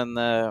hjemme, men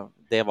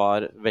det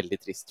var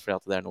veldig trist, fordi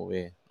at det er noe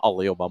vi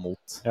alle jobbet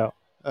mot. Ja.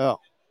 Ja.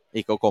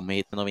 Ikke å komme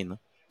hit med å vinne.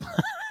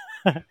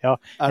 Ja,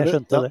 jeg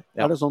skjønte det.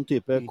 Er det sånn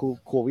type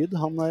covid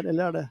han er,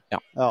 eller er det?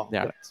 Ja,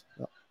 det er det.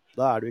 Ja.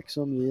 Da er det jo ikke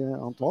så mye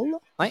annet valg, da.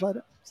 Nei,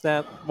 så det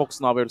er en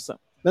voksen avgjørelse.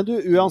 Men du,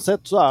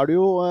 uansett så er du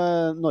jo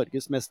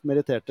Norges mest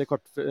meritterte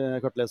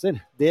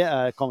kartleser. Det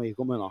kan vi ikke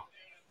komme unna.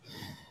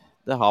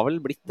 Det har vel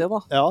blitt det, da.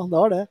 Ja,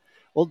 det har det.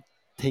 Og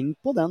tenk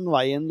på den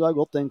veien du har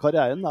gått, den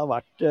karrieren. Det har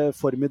vært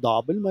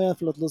formidabel, må jeg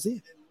få lov til å si.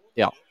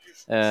 Ja,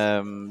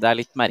 det er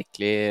litt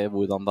merkelig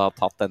hvordan det har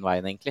tatt den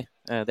veien, egentlig.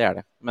 Det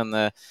er det. Men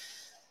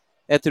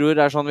jeg tror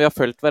det er sånn vi har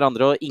følt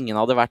hverandre, og ingen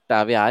hadde vært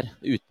der vi er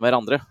uten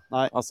hverandre.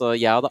 Nei. Altså,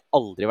 jeg hadde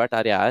aldri vært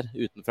der jeg er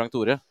uten Frank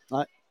Tore.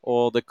 Nei.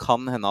 Og det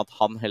kan hende at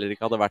han heller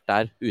ikke hadde vært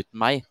der uten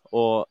meg,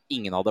 og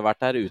ingen hadde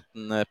vært der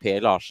uten Per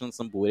Larsen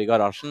som bor i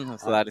garasjen.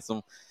 Så det er liksom,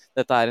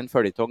 dette er en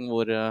føljetong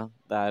hvor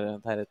det er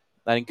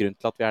en grunn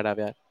til at vi er der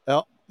vi er. Ja,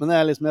 men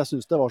jeg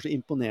synes det var så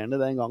imponerende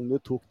den gangen du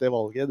tok det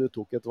valget. Du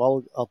tok et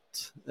valg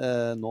at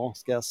nå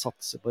skal jeg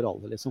satse på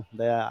rally, liksom.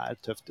 Det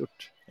er tøft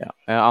gjort. Ja,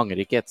 jeg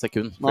angrer ikke et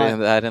sekund,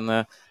 for det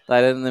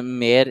er en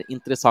mer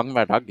interessant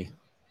hverdag.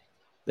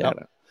 Det er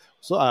det.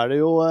 Så er det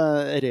jo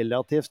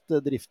relativt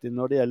driftig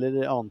når det gjelder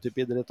annen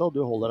type idrett, og du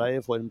holder deg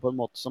i form på en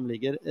måte som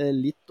ligger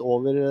litt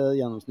over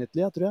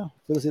gjennomsnittlig, tror jeg,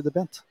 for å si det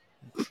pent.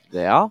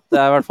 Ja,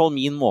 det er i hvert fall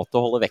min måte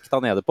å holde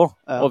vekta nede på.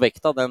 Ja. Og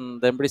vekta,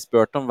 den blir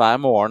spurt om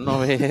hver morgen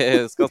når vi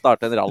skal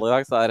starte en rally i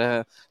dag, så er det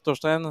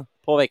Torstein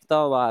på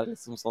vekta, og da er det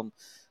liksom sånn,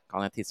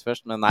 kan jeg tisse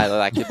først? Men nei, det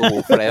er ikke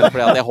behov for det,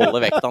 fordi at jeg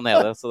holder vekta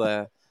nede, så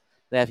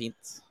det er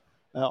fint.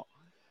 Ja.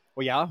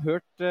 Og jeg har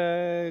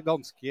hørt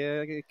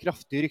ganske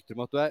kraftige rykter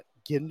om at du er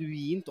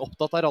genuint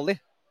opptatt av rally.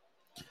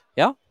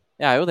 Ja,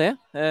 jeg er jo det.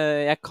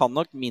 Jeg kan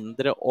nok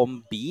mindre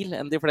om bil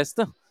enn de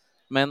fleste,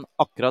 men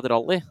akkurat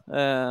rally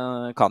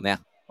kan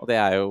jeg. Og det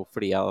er jo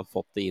fordi jeg har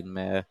fått det inn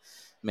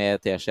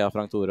med Teshia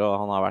Frank Tore, og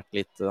han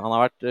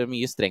har vært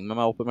mye streng med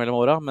meg oppe mellom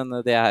åra, men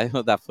det er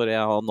jo derfor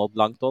jeg har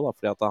nådd langt også, da,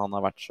 fordi at han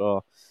har vært så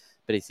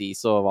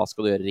presis, og hva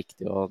skal du gjøre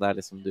riktig, og det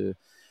er liksom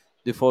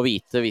du får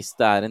vite hvis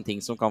det er en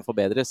ting som kan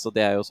forbedres, og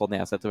det er jo sånn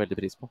jeg setter veldig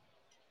pris på.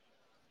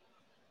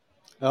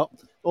 Ja,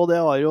 og det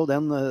var jo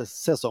den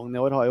sesongen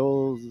i år har jo,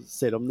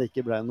 selv om det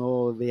ikke ble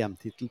noe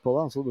VM-titel på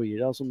det, så blir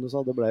det, som du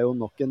sa, det ble jo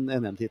nok en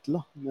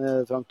NM-titel da,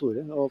 med Frank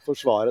Tore, og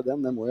forsvare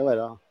den, det må jo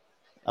være,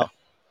 ja.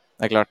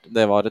 Det er klart,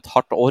 det var et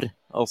hardt år,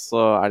 og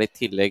så er det i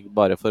tillegg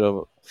bare for å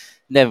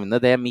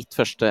nevne det mitt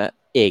første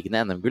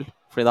egne NM-gull,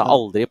 fordi det har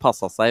aldri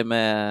passet seg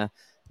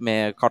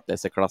med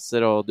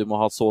kartleserklasser, og du må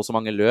ha så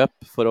mange løp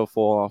for å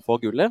få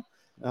gullet.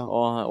 Ja.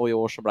 Og i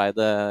år så ble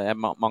det, jeg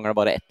mangler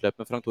bare ett løp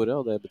med Frank Tore,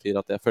 og det betyr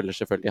at jeg følger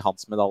selvfølgelig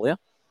hans medalje.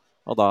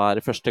 Og da er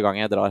det første gang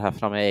jeg drar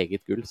herfra med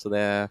eget gull, så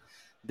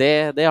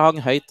det hang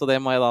høyt, og det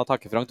må jeg da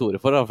takke Frank Tore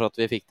for at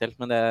vi fikk til.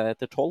 Men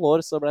etter 12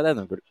 år så ble det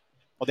NM-gull.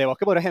 Og det var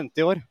ikke bare å hente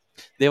i år?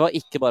 Det var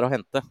ikke bare å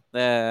hente.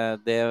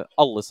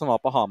 Alle som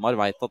var på Hamar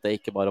vet at det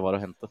ikke bare var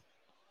å hente.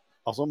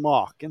 Altså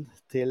maken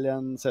til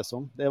en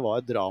sesong, det var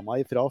et drama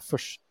fra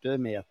første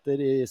meter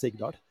i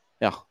Sigdal.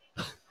 Ja.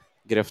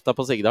 Grøfta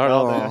på Sigdal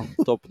og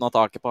toppen av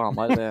taket på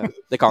Hamar.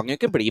 Det kan jo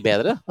ikke bli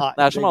bedre. Nei,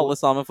 det er som alle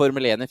sa med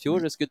Formel 1 i fjor.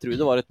 Du skulle tro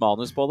det var et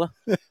manus på det.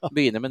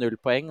 Begynner med 0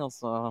 poeng, og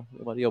så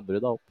bare jobber du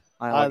deg opp.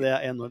 Nei, det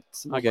er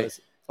enormt. Okay.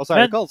 Og så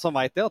er det ikke alle som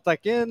vet det, at det er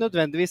ikke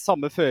nødvendigvis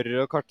samme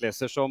fører og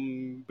kartleser som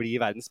blir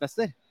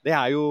verdensmester. Det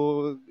er jo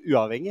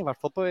uavhengig, i hvert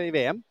fall i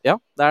VM. Ja,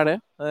 det er det.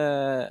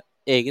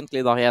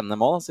 Egentlig da i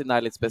NM også, siden det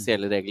er litt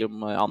spesielle regler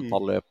om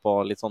antall løp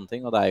og litt sånne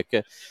ting. Og det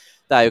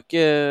er jo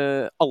ikke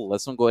alle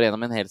som går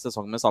gjennom en hel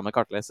sesong med samme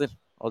kartleser.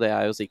 Og det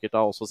er jo sikkert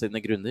da også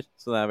sine grunner.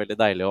 Så det er veldig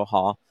deilig å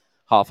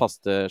ha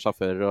faste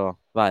sjåfører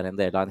og være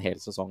en del av en hel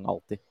sesong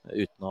alltid,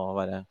 uten å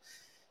være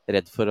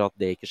redd for at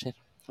det ikke skjer.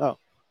 Ja.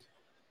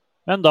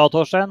 Men da,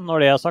 Torstein,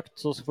 når det er sagt,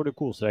 så får du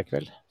kose deg i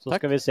kveld. Så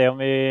Takk. Skal vi se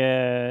om vi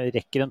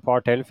rekker en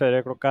par til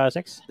før klokka er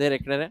 6. Det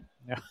rekker dere.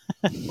 Ja.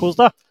 Kos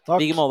deg. Takk.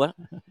 Like måte.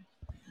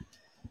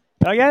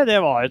 Ja, Geir, det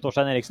var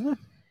Torstein Eriksen.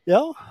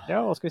 Ja.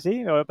 Ja, hva skal vi si?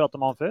 Vi har jo pratet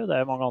om han før. Det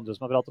er jo mange andre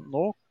som har pratet om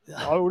nå.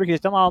 Ja, Ole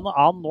Kristian, nå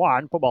er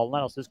han på ballen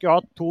her. Altså. Du skulle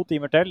ha 2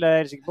 timer til, det er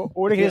jeg sikker på.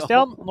 Ole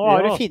Kristian, nå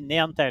har du funnet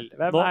en til.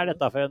 Hvem er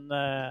dette for en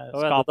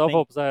skapning? Dette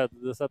får på seg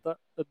headsetet.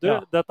 Du,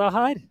 dette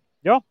her,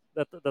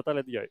 dette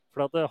er litt gøy.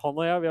 For at han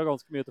og jeg, vi har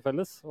ganske mye til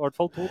felles. I hvert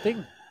fall 2 ting.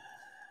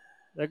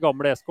 Det er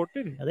gamle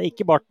eskorter. Ja, det er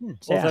ikke barten,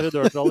 Og så er det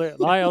dirt rally.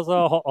 Nei,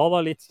 altså, han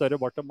har litt større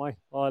bart enn meg.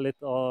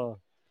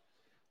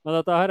 Men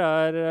dette her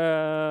er...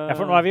 Ja,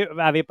 for nå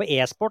er vi på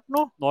e-sport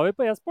nå? Nå er vi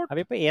på e-sport. Er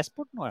vi på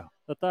e-sport nå, ja.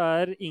 Dette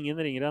er ingen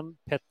ringere enn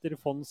Petter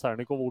von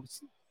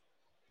Sernikov-Olsen.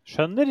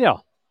 Skjønner, ja.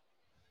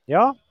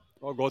 Ja.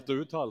 Det var godt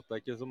uttalt. Det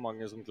er ikke så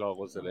mange som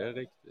klarer å se det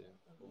riktig.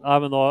 Nei,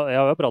 men nå,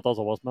 jeg har jo pratet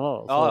såpass med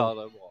deg. Ja,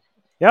 det er bra.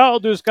 Ja, og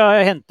du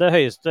skal hente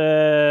høyeste...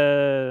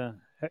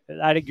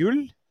 Er det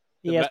gull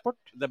i e-sport?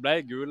 Det ble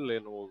gull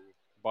i noe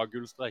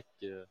bakgullstrekk.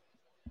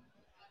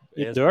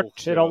 I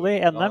dirt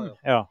rally NM,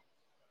 ja.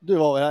 Du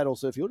var jo her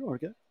også i fjor, var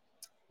du ikke?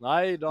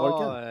 Nei, da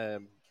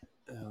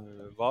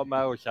var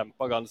med og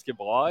kjempet ganske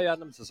bra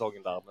gjennom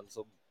sesongen der, men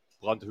så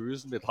brant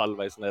huset mitt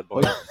halvveis ned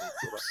på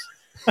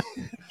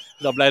høsten.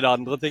 Da ble det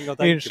andre ting å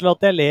tenke på. Unnskyld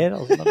at jeg ler.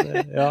 Altså,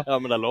 ja,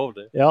 men det er lov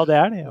det. Ja, det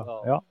er det,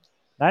 ja.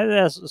 Nei,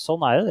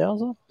 sånn er det,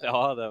 altså.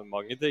 Ja, det er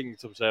mange ting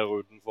som skjer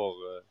utenfor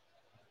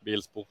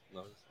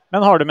bilsporten.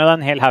 Men har du med deg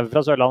en hel haug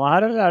fra Sørlandet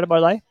her, eller er det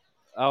bare deg?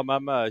 Jeg har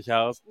med meg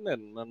kjæresten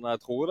min, men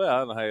jeg tror det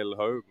er en hel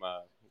haug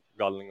med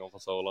galninger fra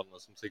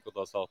Sørlandet, som sikkert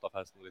har startet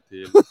festen litt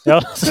tidlig. Ja,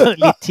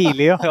 litt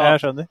tidlig, ja.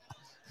 Jeg skjønner.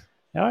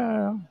 Ja.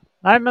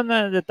 Nei, men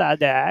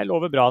det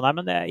lover bra. Nei,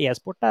 men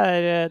e-sport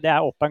det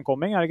er up and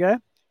coming, er det ikke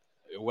det?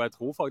 Jo, jeg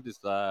tror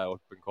faktisk det er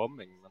up and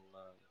coming, men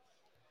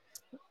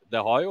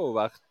det har jo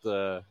vært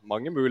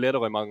mange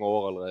muligheter i mange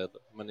år allerede,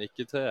 men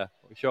ikke til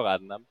å kjøre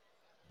NM.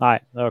 Nei,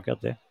 det er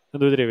akkurat det. Men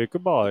du driver ikke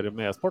bare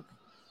med e-sport?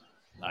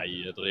 Nei,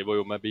 jeg driver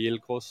jo med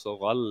bilcross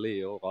og rally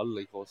og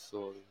rallycross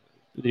og...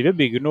 Du driver og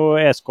bygger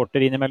noen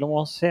eskorter innimellom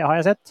oss, har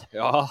jeg sett.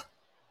 Ja,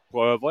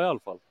 prøver i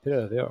alle fall.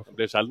 Jeg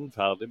blir sjelden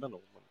ferdig med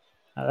noe.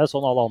 Ja, det er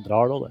sånn alle andre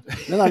har det.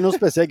 Men er det noen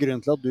spesiell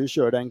grunn til at du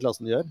kjører den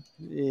klassen du gjør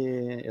i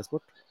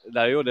e-sport?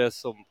 Det er jo det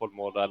som på en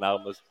måte er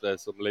nærmest det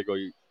som ligger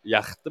i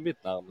hjertet mitt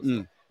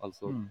nærmest.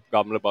 Altså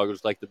gamle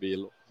bakhjulstrekte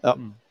biler. Ja.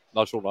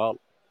 Nasjonal.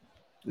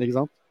 Ikke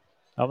sant?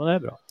 Ja, men det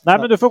er bra. Nei,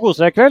 men du får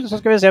kose deg i kveld, så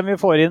skal vi se om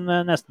vi får inn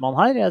nestemann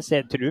her.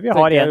 Jeg tror vi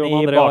har en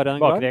i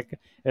bakrekken.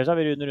 Ellers har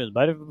vi Rune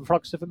Rundberg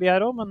flakse forbi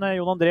her også, men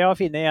Jon André har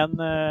funnet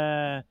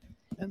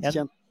en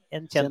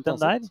kjent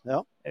en der.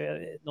 Ja.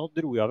 Nå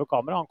dro jeg over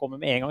kamera, han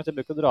kommer med en gang, så jeg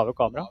bruker å dra over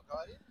kamera.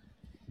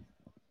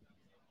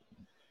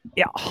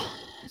 Ja,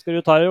 skal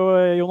du ta det,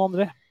 Jon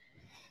André?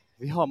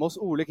 Vi har med oss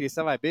Ole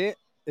Kristian Veiby,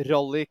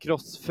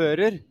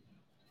 rallycrossfører.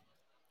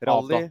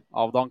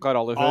 Avdanka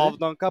rallyfører.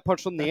 Avdanka,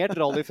 pensjonert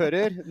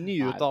rallyfører,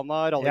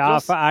 nyutdannet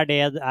rallycross. Ja, for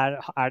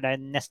er det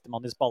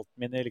nestemann i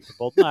spalten min i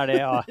Lyktepodden? Er det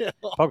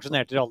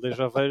pensjonerte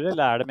rallysjåfører,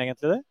 eller er det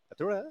egentlig det? Jeg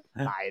tror det.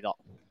 Neida.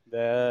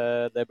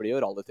 Det blir jo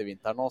rally til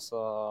vinteren nå,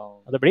 så...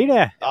 Ja, det blir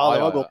det? Ja,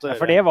 det var godt å høre.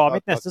 For det var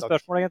mitt neste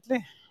spørsmål, egentlig.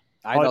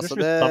 Nei, har du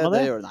sluttet med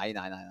det? Nei.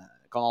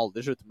 Kan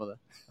aldri slutte med det.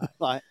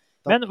 Nei.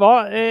 Men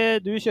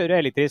du kjører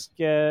elektrisk,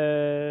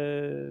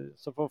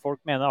 så får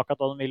folk mene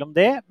akkurat hva de vil om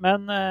det,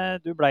 men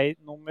du ble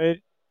nummer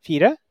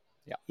 4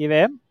 i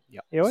VM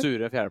i år.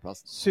 Sure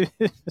fjerdeplass.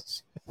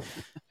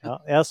 Ja,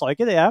 jeg sa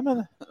ikke det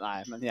men... Nei,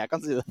 men jeg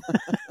kan si det.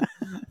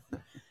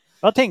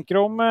 Hva tenker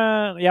du om...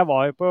 Jeg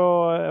var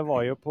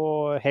jo på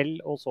hell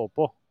og så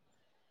på.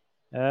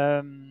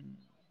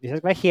 Hvis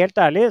jeg skal være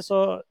helt ærlig,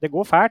 så det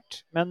går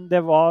fælt, men det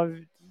var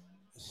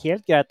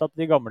helt greit at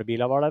de gamle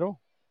bilene var der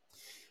også.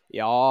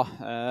 Ja,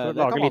 det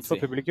kan man litt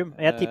for publikum.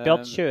 Jeg tipper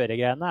at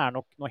kjøregreiene er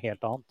nok noe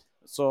helt annet.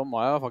 Så må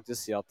jeg faktisk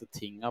si at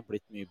ting har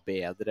blitt mye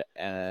bedre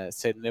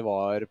siden vi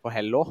var på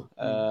hell også.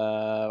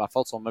 I hvert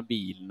fall sånn med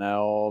bilene,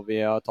 og vi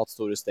har tatt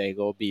store steg,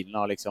 og bilene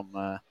har liksom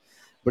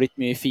blitt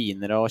mye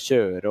finere å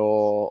kjøre,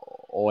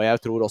 og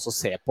jeg tror også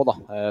se på da.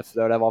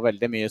 For det var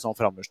veldig mye sånn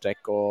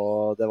framhjulstrekk,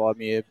 og det var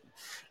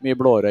mye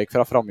blårøyk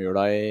fra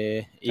framhjula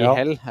i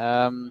hell.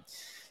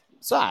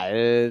 Så er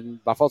det i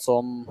hvert fall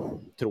sånn,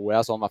 tror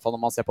jeg sånn, i hvert fall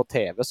når man ser på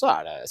TV, så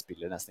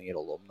spiller det nesten ingen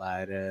rolle om det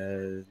er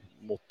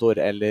motor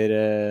eller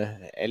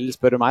el,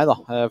 spør du meg da.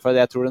 For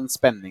jeg tror den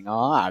spenningen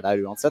er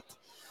der uansett.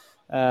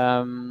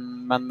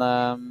 Men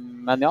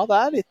ja, det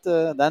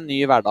er en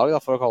ny hverdag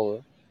da, for å kalle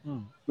det.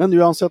 Men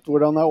uansett,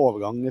 hvordan er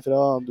overgangen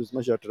fra du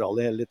som har kjørt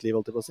rally hele ditt liv,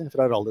 holdt jeg på å si,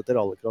 fra rally til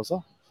rallycross?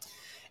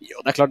 Jo,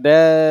 det er klart,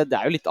 det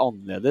er jo litt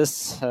annerledes.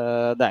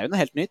 Det er jo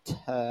noe helt nytt.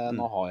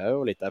 Nå har jeg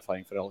jo litt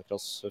erfaring fra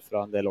rallycross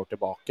fra en del år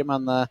tilbake,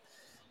 men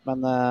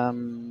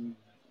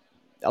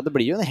ja, det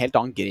blir jo en helt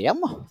annen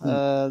gren da.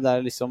 Det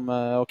er liksom,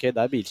 ok,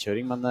 det er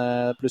bilkjøring, men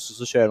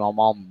plutselig så kjører man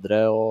med andre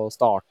og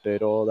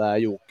starter, og det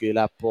er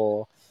jockey-lap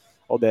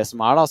og det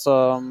som da. Så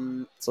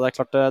det er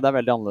klart, det er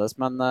veldig annerledes,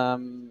 men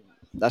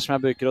det er som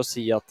jeg bruker å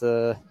si at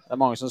det er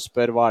mange som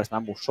spør hva er det som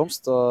er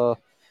morsomst, og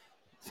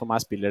for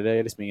meg spiller det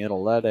liksom ingen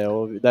rolle. Det er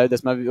jo det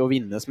som er å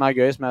vinne som er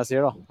gøy, som jeg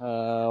sier da.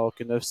 Å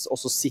kunne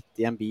også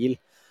sitte i en bil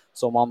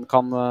som man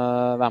kan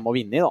være med å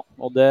vinne i da.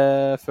 Og det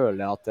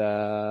føler jeg at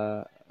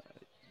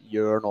jeg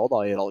gjør nå da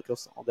i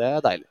rallycross, og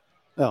det deilig.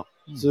 Ja,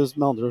 så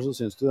med andre ord så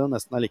synes du det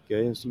nesten litt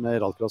gøy som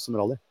med rallycross som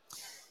rally?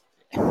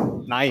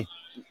 Nei,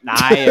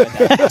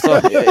 altså,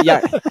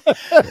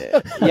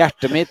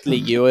 hjertet mitt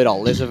ligger jo i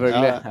rally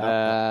selvfølgelig.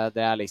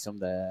 Det liksom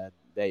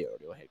det gjør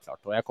det jo helt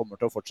klart. Og jeg kommer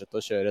til å fortsette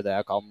å kjøre det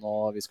jeg kan,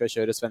 og vi skal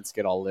kjøre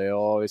svenske rally,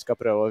 og vi skal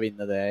prøve å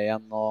vinne det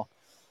igjen,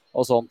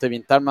 og sånn til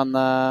vinteren.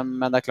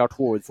 Men det klart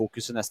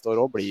hovedfokuset neste år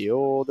også blir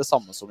jo det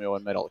samme som i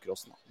år med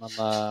rallycrossen. Men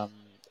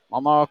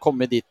man har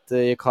kommet dit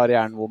i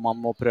karrieren hvor man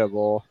må prøve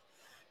å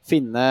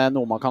finne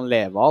noe man kan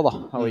leve av, da,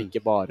 og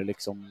ikke bare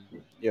liksom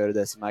gjøre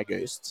det som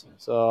gøyest.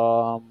 Så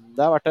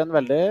det har vært en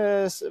veldig,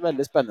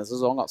 veldig spennende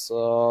sesong, altså.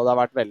 Det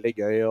har vært veldig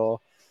gøy, og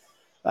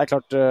det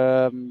klart,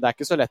 det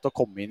ikke så lett å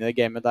komme inn i det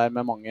gamet der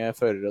med mange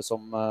førere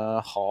som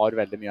har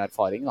veldig mye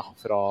erfaring da,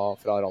 fra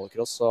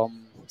rallycross. Så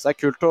det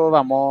kult å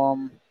være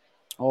med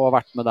og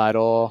vært med der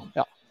og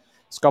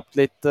skapt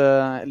litt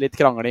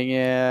krangling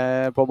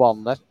på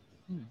banen der.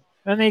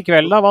 Men i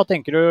kveld da, hva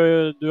tenker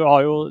du? Du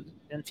har jo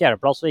en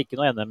fjerdeplass og ikke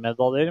noen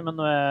NM-medaljer, men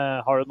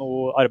har du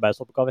noe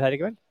arbeidsoppgaver her i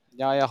kveld?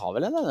 Ja, jeg har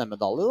vel en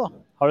NM-medalje da.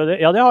 Har du det?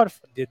 Ja,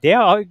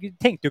 jeg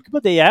tenkte jo ikke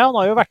på det han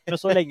har jo vært med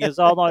så lenge,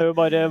 så han har jo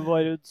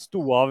bare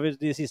stå av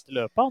de siste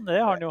løpene. Det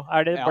har han jo.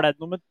 Ble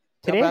det nummer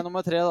 3? Jeg ble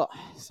nummer 3 da,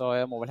 så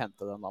jeg må vel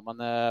hente den da, men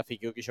jeg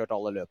fikk jo ikke kjørt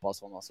alle løpene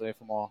sånn, så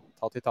vi må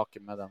ta til takke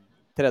med den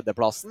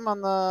tredjeplassen, men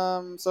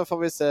så får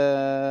vi se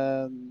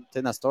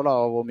til neste år da,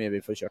 hvor mye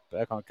vi får kjørt.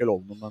 Jeg kan ikke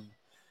love noe, men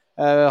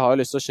jeg har jo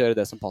lyst til å kjøre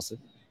det som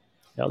passer.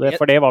 Ja,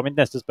 for det var mitt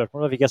neste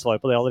spørsmål. Da fikk jeg svar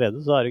på det allerede,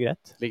 så det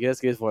greit. Ligger et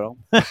skritt foran.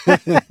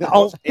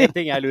 En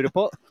ting jeg lurer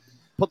på.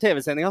 På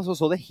TV-sendingen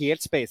så det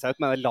helt space ut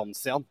med den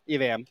Lanciaen i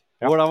VM.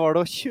 Hvordan var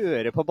det å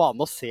kjøre på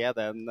banen og se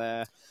den?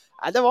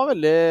 Nei, det var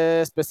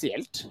veldig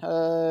spesielt.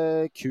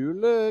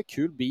 Kul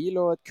bil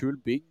og et kul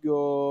bygg,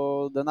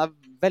 og den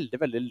veldig,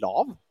 veldig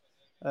lav.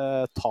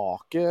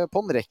 Taket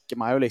på den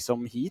rekker meg jo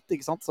liksom hit,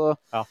 ikke sant?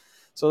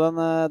 Så den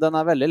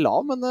veldig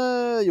lav, men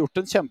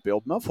gjort en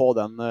kjempejobb med å få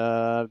den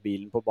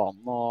bilen på banen,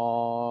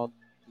 og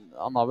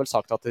han har vel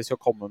sagt at de skal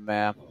komme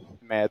med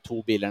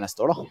 2 biler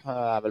neste år da,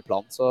 vel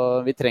planen. Så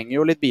vi trenger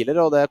jo litt biler,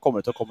 og det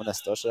kommer til å komme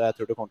neste år, så jeg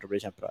tror det kommer til å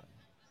bli kjempebra.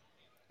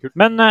 Kult.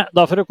 Men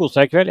da for å kose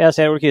seg i kveld, jeg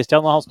ser Ole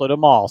Kristian, og han står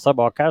og maser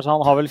bak her, så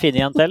han har vel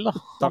finnet en til da.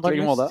 Takk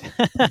like måte.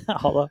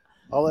 Ha det.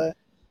 Ha det.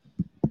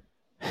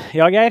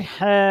 Ja, Geir.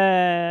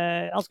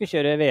 Han skal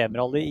kjøre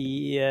VM-rally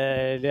i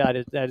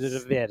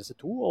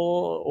VRC2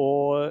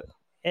 og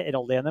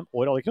rally-NM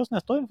og rallycross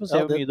neste år. For å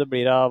se hvor mye det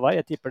blir av hver.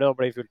 Jeg tipper det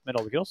blir fullt med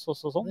rallycross og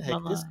sånn.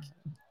 Men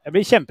det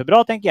blir kjempebra,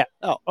 tenker jeg.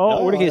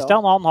 Og Ole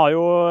Kristian, han har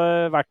jo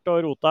vært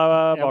og rota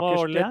bakerst. Jeg må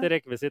holde litt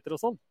rekvisitter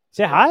og sånn.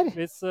 Se her!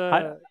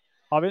 Her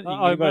har vi en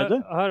nye garde.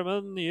 Her med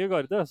en nye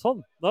garde.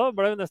 Sånn. Da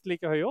ble vi nesten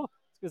like høye også.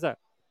 Skal vi se.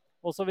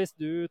 Og så hvis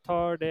du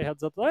tar det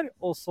headsetet der,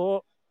 og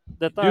så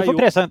du får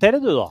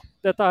presentere du da.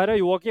 Dette her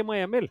Joakim og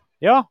Emil.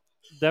 Ja.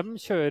 De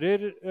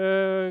kjører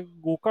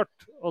go-kart.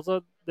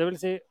 Altså, det vil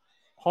si,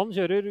 han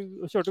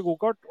kjørte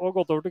go-kart og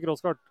gått over til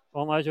crosskart.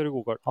 Han kjører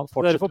go-kart.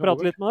 Dere får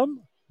prate litt med dem.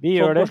 Vi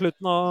gjør det. På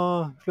slutten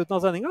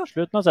av sendinga.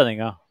 Slutten av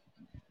sendinga.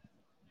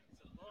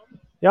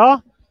 Ja,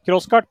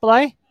 crosskart på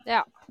deg.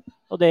 Ja.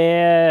 Og det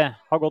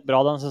har gått bra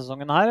denne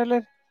sesongen her,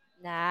 eller?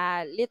 Nei,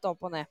 litt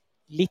opp og ned.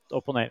 Litt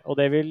opp og ned. Og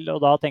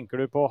da tenker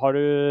du på, har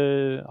du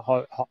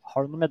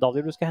noen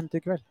medaljer du skal hente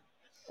i kveld?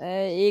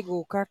 I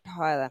go-kart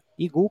har jeg det.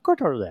 I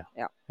go-kart har du det?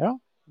 Ja.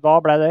 Hva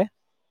ble det?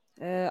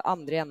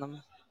 Andre NM.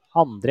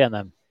 Andre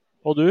NM.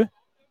 Og du?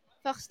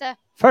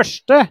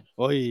 Første.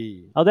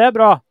 Oi. Ja, det er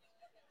bra.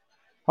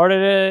 Har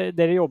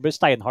dere jobber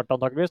steinhardt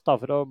antageligvis da,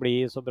 for å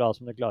bli så bra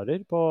som dere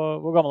klarer.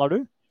 Hvor gammel er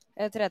du?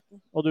 13.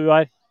 Og du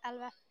er?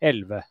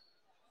 11.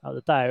 Ja,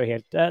 dette er jo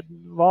helt...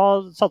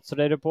 Hva satser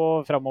dere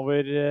på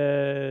fremover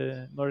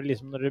når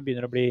dere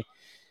begynner å bli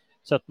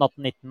 17,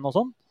 18, 19 og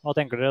sånn? Hva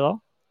tenker dere da?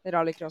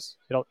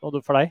 Rallycross. Og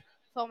for deg?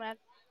 Formel 1.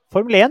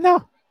 Formel 1, ja.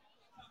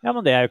 Ja,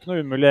 men det er jo ikke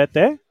noe umulighet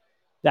det.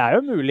 Det er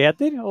jo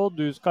muligheter, og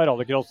du skal ha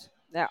rallycross.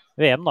 Ja.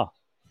 VM da.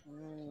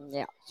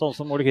 Ja. Sånn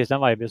som Ole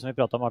Kristian Veiby som vi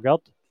pratet om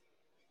akkurat.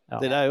 Ja.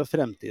 Dere er jo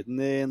fremtiden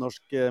i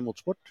norsk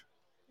motorsport.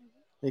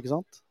 Ikke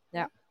sant?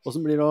 Ja.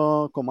 Hvordan blir det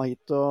å komme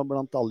hit og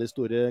blant alle de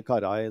store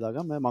karene i dag,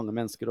 med mange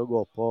mennesker å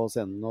gå på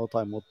scenen og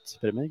ta imot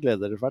premier?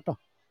 Gleder dere fælt da?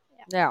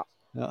 Ja.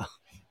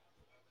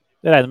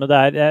 Jeg regner med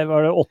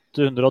var det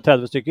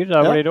 830 stykker?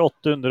 Da blir det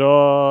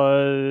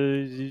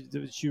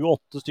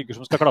 828 stykker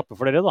som skal klappe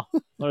for dere da,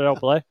 når dere er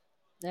oppe der.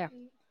 Ja.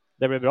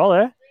 Det blir bra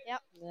det?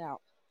 Ja. Ja,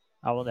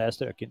 men det er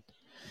strøkent.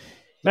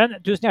 Men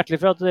tusen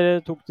hjertelig for at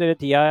dere tok dere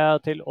tida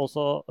til å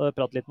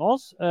prate litt med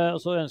oss.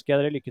 Så ønsker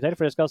jeg dere lykke til,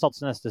 for dere skal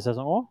satse neste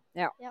sesong også.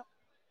 Ja.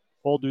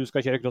 Og du skal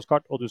kjøre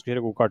crosskart, og du skal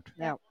kjøre go-kart.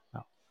 Ja.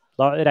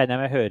 Da regner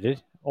jeg med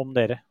hører om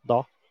dere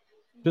da.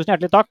 Tusen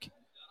hjertelig takk.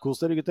 Kos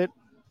dere, gutter.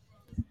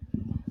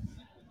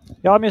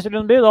 Ja, Mr.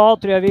 Lundby, da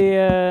tror jeg vi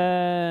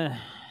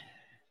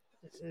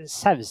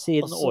sauser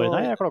inn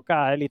årene her. Klokka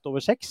er litt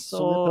over 6.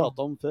 Som vi pratet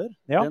om før,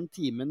 den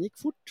timen gikk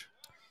fort.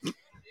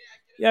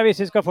 Ja,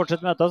 hvis vi skal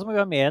fortsette med dette, så må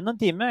vi ha mer enn en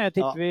time. Jeg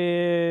tipper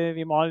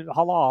vi må ha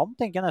halvannen,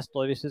 tenker jeg, neste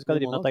år, hvis vi skal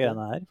drive med dette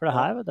greiene her. For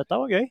dette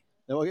var gøy.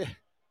 Det var gøy.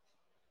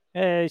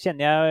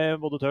 kjenner jeg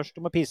både tørst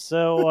og må pisse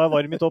og er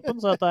varm i toppen,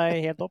 så dette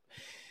er helt topp.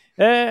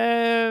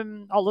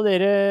 Alle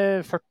dere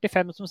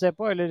 45 som ser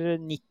på, eller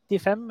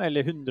 95,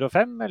 eller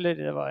 105, eller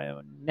det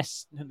var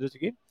nesten 100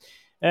 stykker.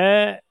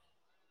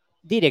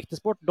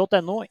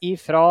 Direktesport.no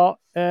fra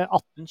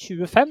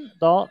 1825,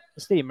 da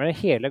streamer det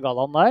hele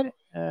gallaen der,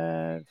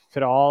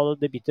 fra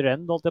The Bitter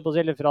End,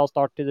 eller fra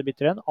start til The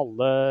Bitter End,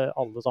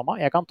 alle sammen.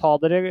 Jeg kan ta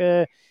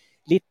dere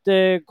litt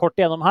kort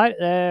igjennom her.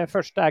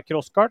 Første er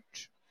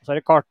crosskart, så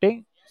er det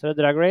karting, så er det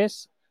drag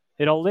race,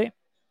 rally,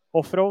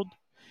 offroad,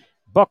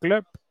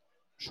 bakkeløp,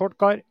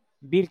 shortcar,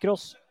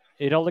 bilcross,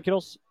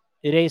 rallycross,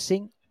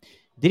 racing,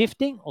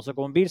 drifting, og så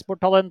kommer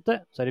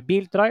bilsporttalentet, så er det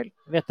biltrail,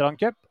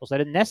 veterancup, og så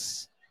er det NES,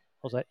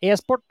 og så er det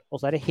e-sport, og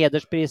så er det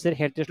hederspriser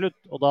helt til slutt,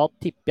 og da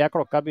tipper jeg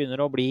klokka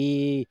begynner å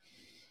bli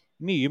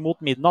mye mot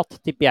midnatt,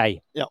 tipper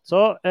jeg. Ja.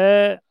 Så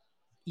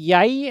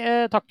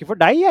jeg takker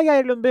for deg,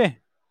 Geir Lundby.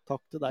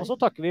 Takk til deg. Og så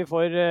takker vi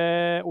for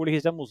Ole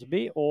Kristian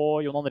Moseby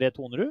og Jon André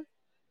Tonerud.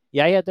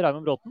 Jeg heter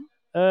Raymond Bråten,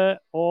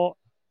 og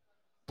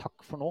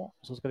takk for nå,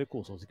 så skal vi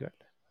kose oss i kveld.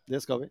 Det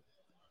skal vi.